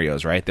these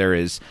scenarios, right? There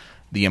is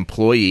the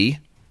employee,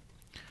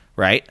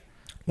 right?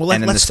 Well,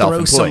 let's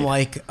throw some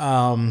like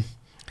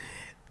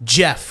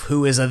Jeff,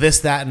 who is a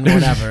this, that, and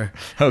whatever.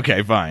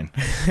 Okay, fine.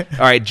 All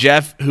right,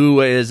 Jeff,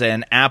 who is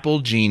an Apple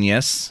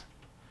genius,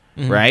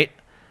 right?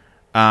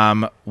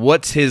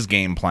 What's his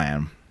game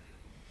plan?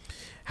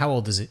 How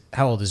old is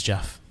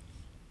Jeff?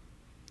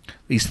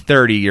 He's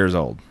 30 years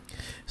old.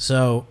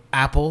 So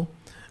Apple,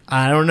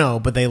 I don't know,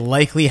 but they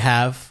likely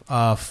have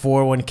a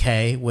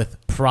 401k with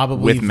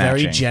probably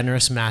very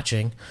generous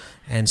matching.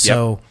 And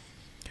so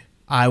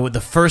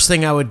the first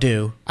thing I would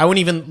do, I wouldn't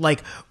even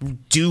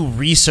do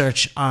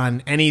research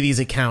on any of these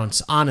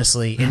accounts,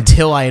 honestly,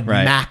 until I had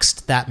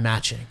maxed that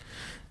matching,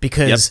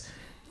 because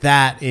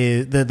that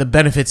is the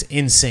benefit's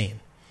insane.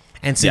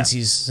 And since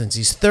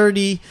he's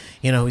 30,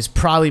 he's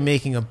probably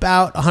making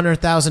about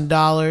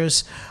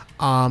 $100,000.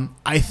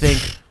 I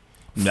think.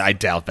 I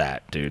doubt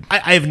that, dude.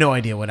 I have no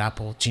idea what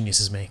Apple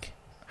geniuses make.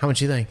 How much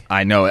do you think?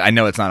 I know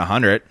it's not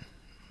 100.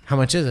 How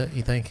much is it,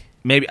 you think?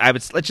 Maybe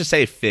let's just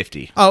say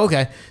 50. Oh,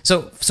 okay.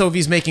 So if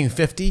he's making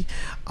 50,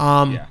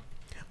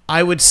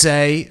 I would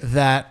say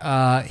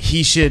that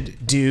he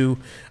should do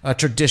a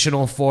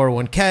traditional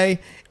 401k,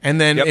 and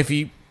then if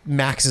he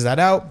maxes that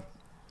out,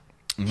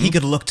 he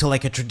could look to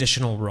like a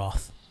traditional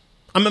Roth.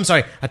 I'm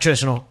sorry, a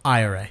traditional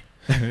IRA.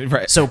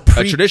 Right. So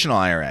a traditional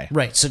IRA.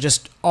 Right. So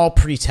just all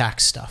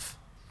pre-tax stuff.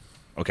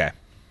 Okay.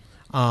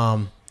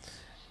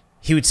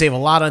 He would save a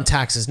lot on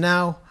taxes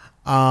now.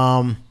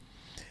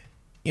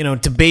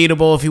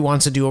 Debatable if he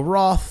wants to do a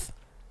Roth.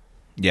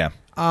 Yeah.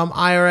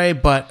 IRA,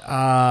 but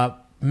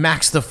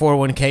max the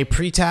 401k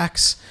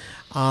pre-tax.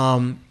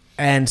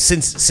 And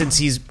since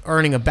he's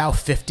earning about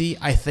 50,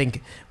 I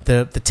think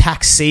the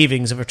tax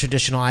savings of a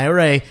traditional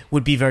IRA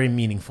would be very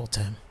meaningful to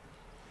him.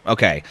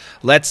 Okay,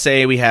 let's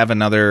say we have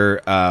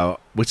another.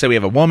 Let's say we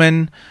have a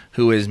woman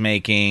who is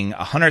making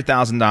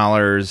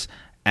 $100,000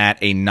 at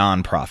a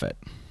nonprofit.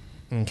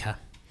 Okay.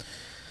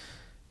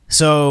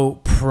 So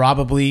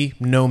probably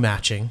no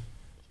matching.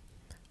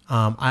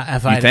 You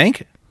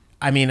think?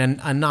 I mean,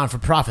 a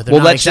non-for-profit. They're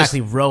Well, not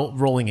exactly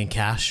rolling in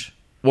cash.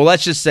 Well,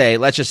 let's just say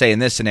in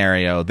this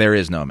scenario there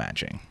is no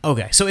matching.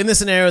 Okay, so in this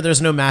scenario,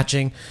 there's no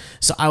matching.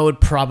 So I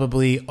would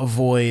probably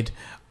avoid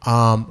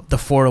the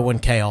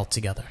 401k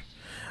altogether.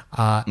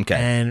 Okay.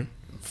 And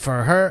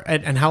for her,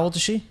 and how old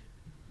is she?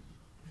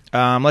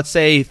 Let's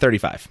say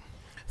 35.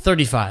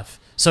 35.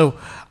 So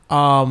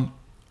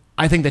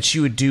I think that she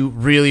would do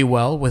really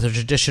well with a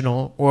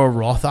traditional or a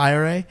Roth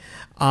IRA.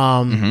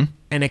 And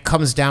it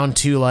comes down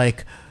to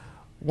like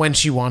when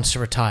she wants to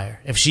retire.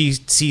 If she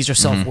sees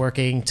herself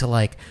working to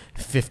like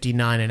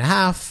 59 and a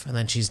half and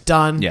then she's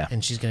done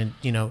and she's going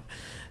to,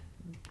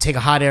 take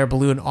a hot air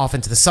balloon off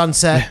into the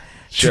sunset.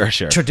 Sure.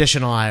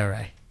 Traditional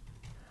IRA.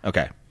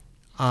 Okay.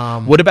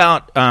 What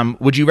about,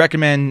 would you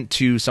recommend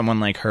to someone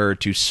like her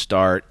to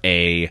start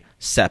a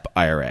SEP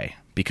IRA?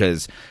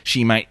 Because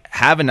she might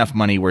have enough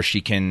money where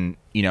she can,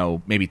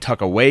 maybe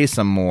tuck away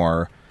some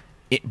more,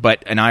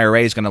 but an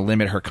IRA is going to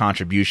limit her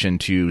contribution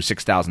to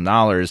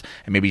 $6,000,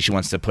 and maybe she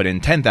wants to put in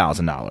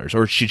 $10,000.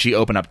 Or should she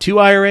open up 2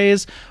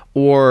 IRAs,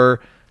 or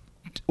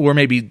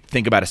maybe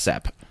think about a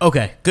SEP?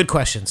 Okay, good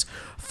questions.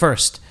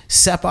 First,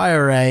 SEP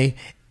IRA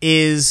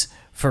is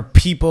for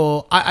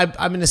people. I'm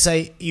going to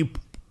say it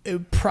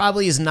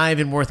probably is not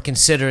even worth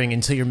considering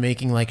until you're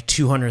making like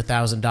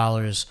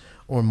 $200,000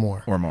 or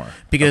more.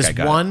 Because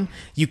okay, one,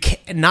 you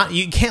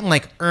can't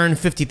like earn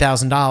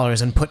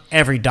 $50,000 and put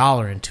every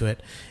dollar into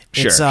it.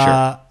 It's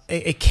Sure.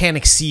 It can't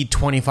exceed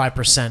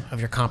 25%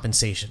 of your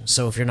compensation.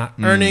 So if you're not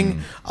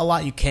earning a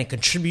lot, you can't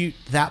contribute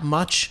that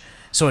much.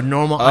 So a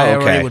normal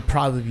IRA would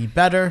probably be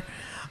better.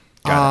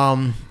 Got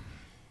it.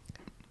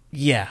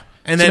 Yeah.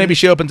 And so then maybe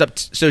she opens up.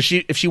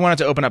 If she wanted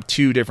to open up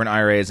 2 different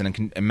IRAs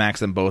and max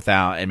them both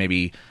out, and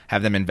maybe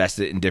have them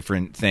invested in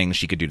different things,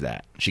 she could do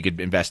that. She could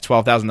invest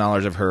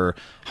 $12,000 of her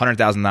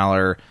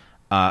 $100,000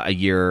 a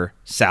year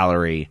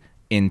salary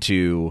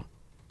into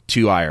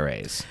 2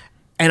 IRAs.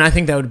 And I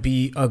think that would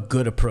be a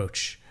good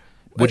approach.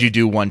 Would you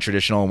do one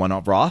traditional and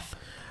one Roth?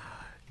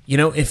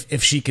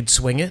 If she could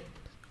swing it,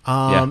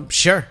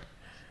 sure.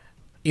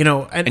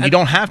 And you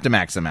don't have to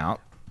max them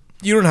out.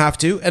 You don't have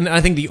to. And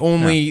I think the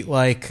only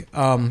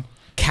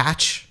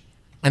catch,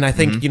 and I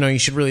think you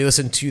should really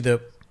listen to the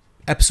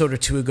episode or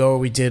 2 ago where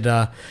we did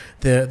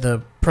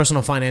the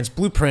personal finance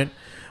blueprint.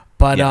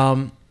 But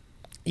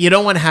you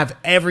don't want to have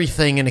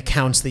everything in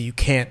accounts that you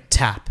can't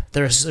tap.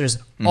 There's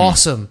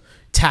awesome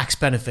tax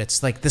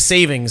benefits, like the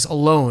savings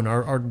alone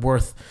are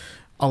worth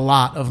a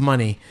lot of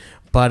money.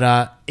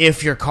 But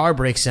if your car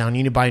breaks down,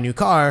 you need to buy a new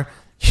car,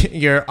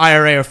 your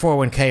IRA or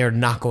 401k are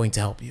not going to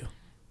help you.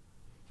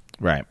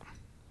 Right.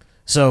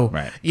 So,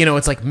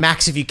 it's like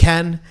max if you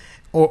can,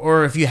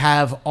 or if you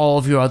have all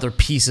of your other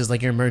pieces,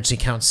 like your emergency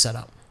accounts set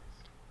up.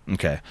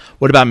 Okay.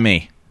 What about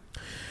me?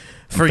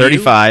 For I'm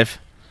 35.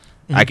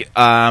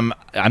 I'm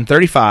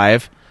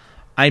 35.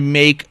 I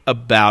make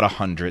about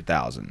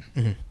 $100,000.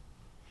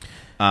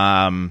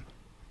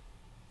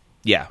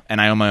 Yeah, and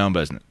I own my own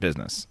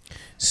business.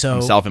 So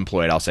I'm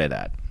self-employed. I'll say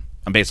that.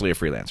 I'm basically a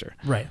freelancer.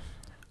 Right.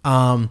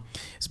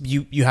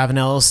 You have an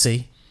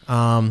LLC.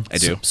 I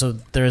do. So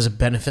there is a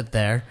benefit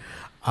there.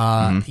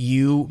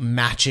 You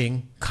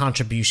matching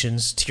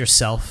contributions to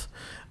yourself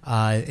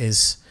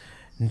is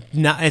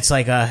not. It's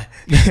like a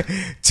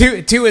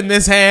two in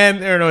this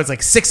hand, or no, it's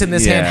like 6 in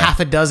this hand, half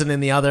a dozen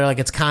in the other. Like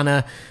it's kind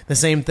of the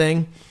same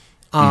thing.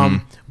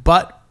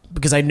 But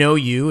because I know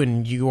you,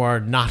 and you are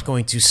not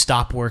going to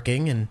stop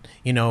working, and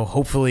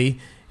hopefully,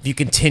 if you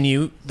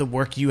continue, the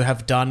work you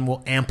have done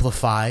will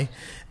amplify.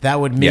 That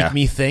would make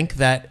me think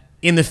that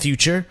in the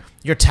future,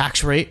 your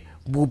tax rate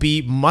will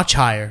be much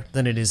higher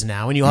than it is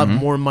now, and you'll have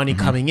more money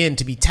coming in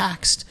to be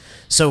taxed.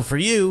 So for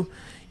you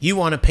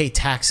want to pay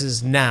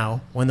taxes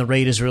now when the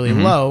rate is really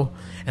low,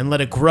 and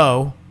let it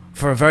grow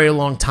for a very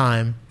long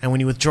time. And when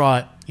you withdraw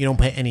it, you don't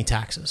pay any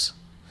taxes.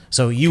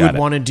 So you would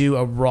want to do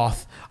a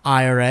Roth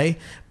IRA,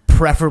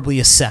 preferably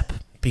a SEP,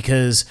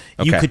 because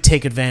you could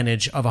take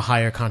advantage of a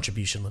higher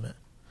contribution limit.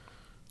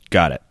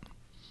 Got it.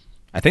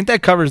 I think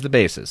that covers the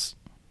bases.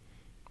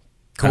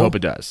 Cool. I hope it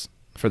does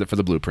for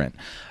the blueprint.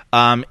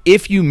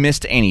 If you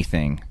missed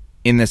anything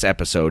in this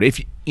episode,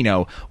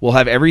 we'll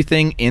have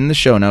everything in the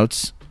show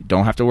notes.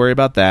 Don't have to worry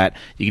about that.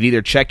 You can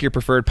either check your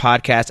preferred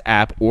podcast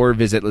app or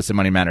visit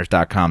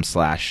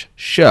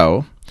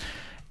listenmoneymatters.com/show.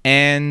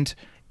 And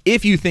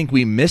if you think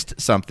we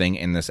missed something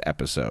in this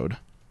episode,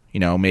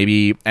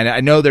 maybe, and I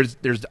know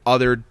there's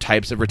other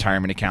types of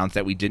retirement accounts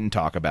that we didn't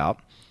talk about,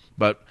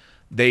 but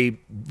they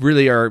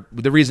really are.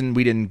 The reason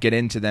we didn't get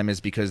into them is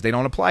because they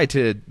don't apply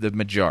to the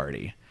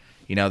majority.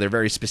 They're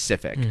very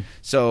specific.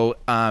 So,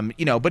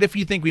 but if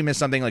you think we missed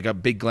something like a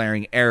big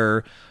glaring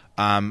error,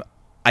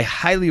 I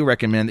highly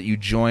recommend that you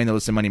join the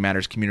Listen Money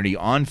Matters community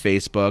on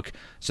Facebook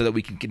so that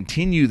we can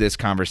continue this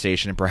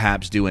conversation and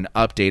perhaps do an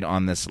update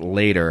on this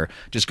later.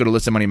 Just go to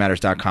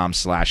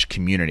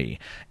listenmoneymatters.com/community.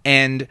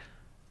 And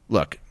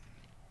look,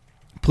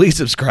 please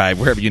subscribe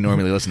wherever you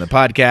normally listen to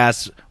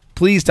podcasts.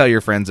 Please tell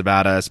your friends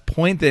about us.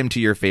 Point them to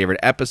your favorite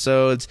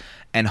episodes,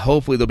 and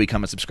hopefully they'll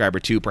become a subscriber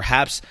too.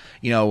 Perhaps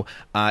you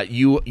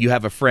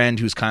have a friend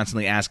who's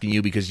constantly asking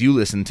you because you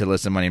listen to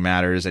Listen Money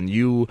Matters, and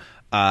you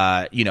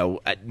know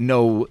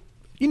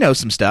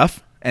some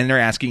stuff, and they're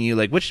asking you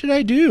like, "What should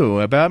I do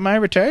about my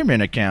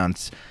retirement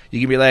accounts?" You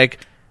can be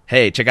like,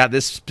 "Hey, check out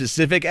this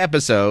specific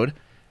episode."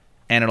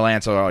 And it'll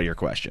answer all your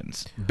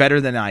questions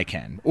better than I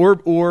can,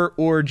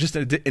 or just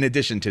in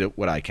addition to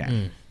what I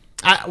can.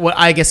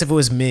 I guess if it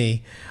was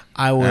me,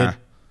 I would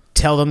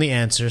tell them the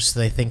answers so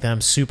they think that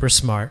I'm super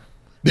smart.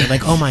 They're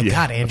like, "Oh my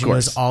God, Andrew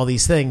knows all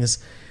these things,"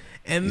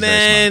 and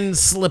then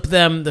slip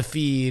them the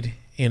feed.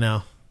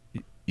 Yeah,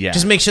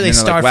 just make sure they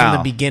start from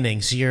the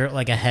beginning, so you're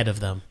like ahead of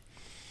them.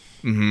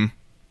 Mm-hmm.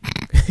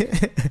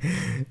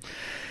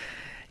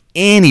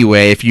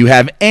 Anyway, if you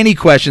have any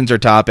questions or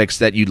topics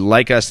that you'd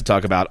like us to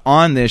talk about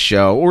on this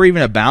show or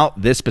even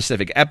about this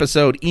specific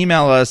episode,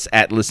 email us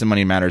at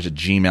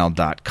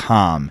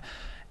listenmoneymatters@gmail.com.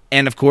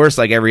 And of course,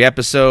 like every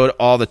episode,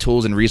 all the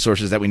tools and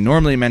resources that we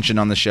normally mention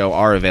on the show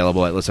are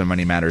available at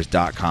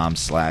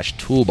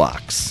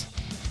listenmoneymatters.com/toolbox.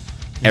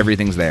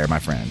 Everything's there, my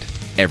friend.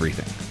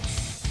 Everything.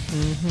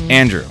 Mm-hmm.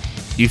 Andrew,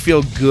 do you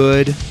feel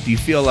good? Do you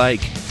feel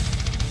like...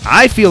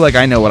 I feel like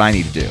I know what I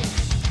need to do.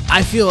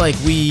 I feel like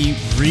we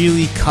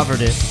really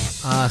covered it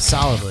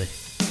solidly.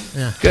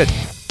 Yeah. Good.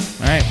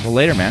 All right. Well,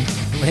 later, man.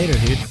 Later,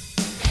 dude.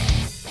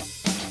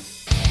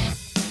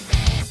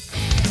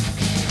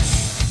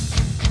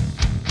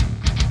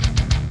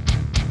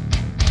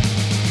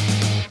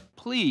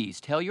 Please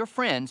tell your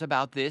friends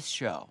about this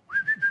show.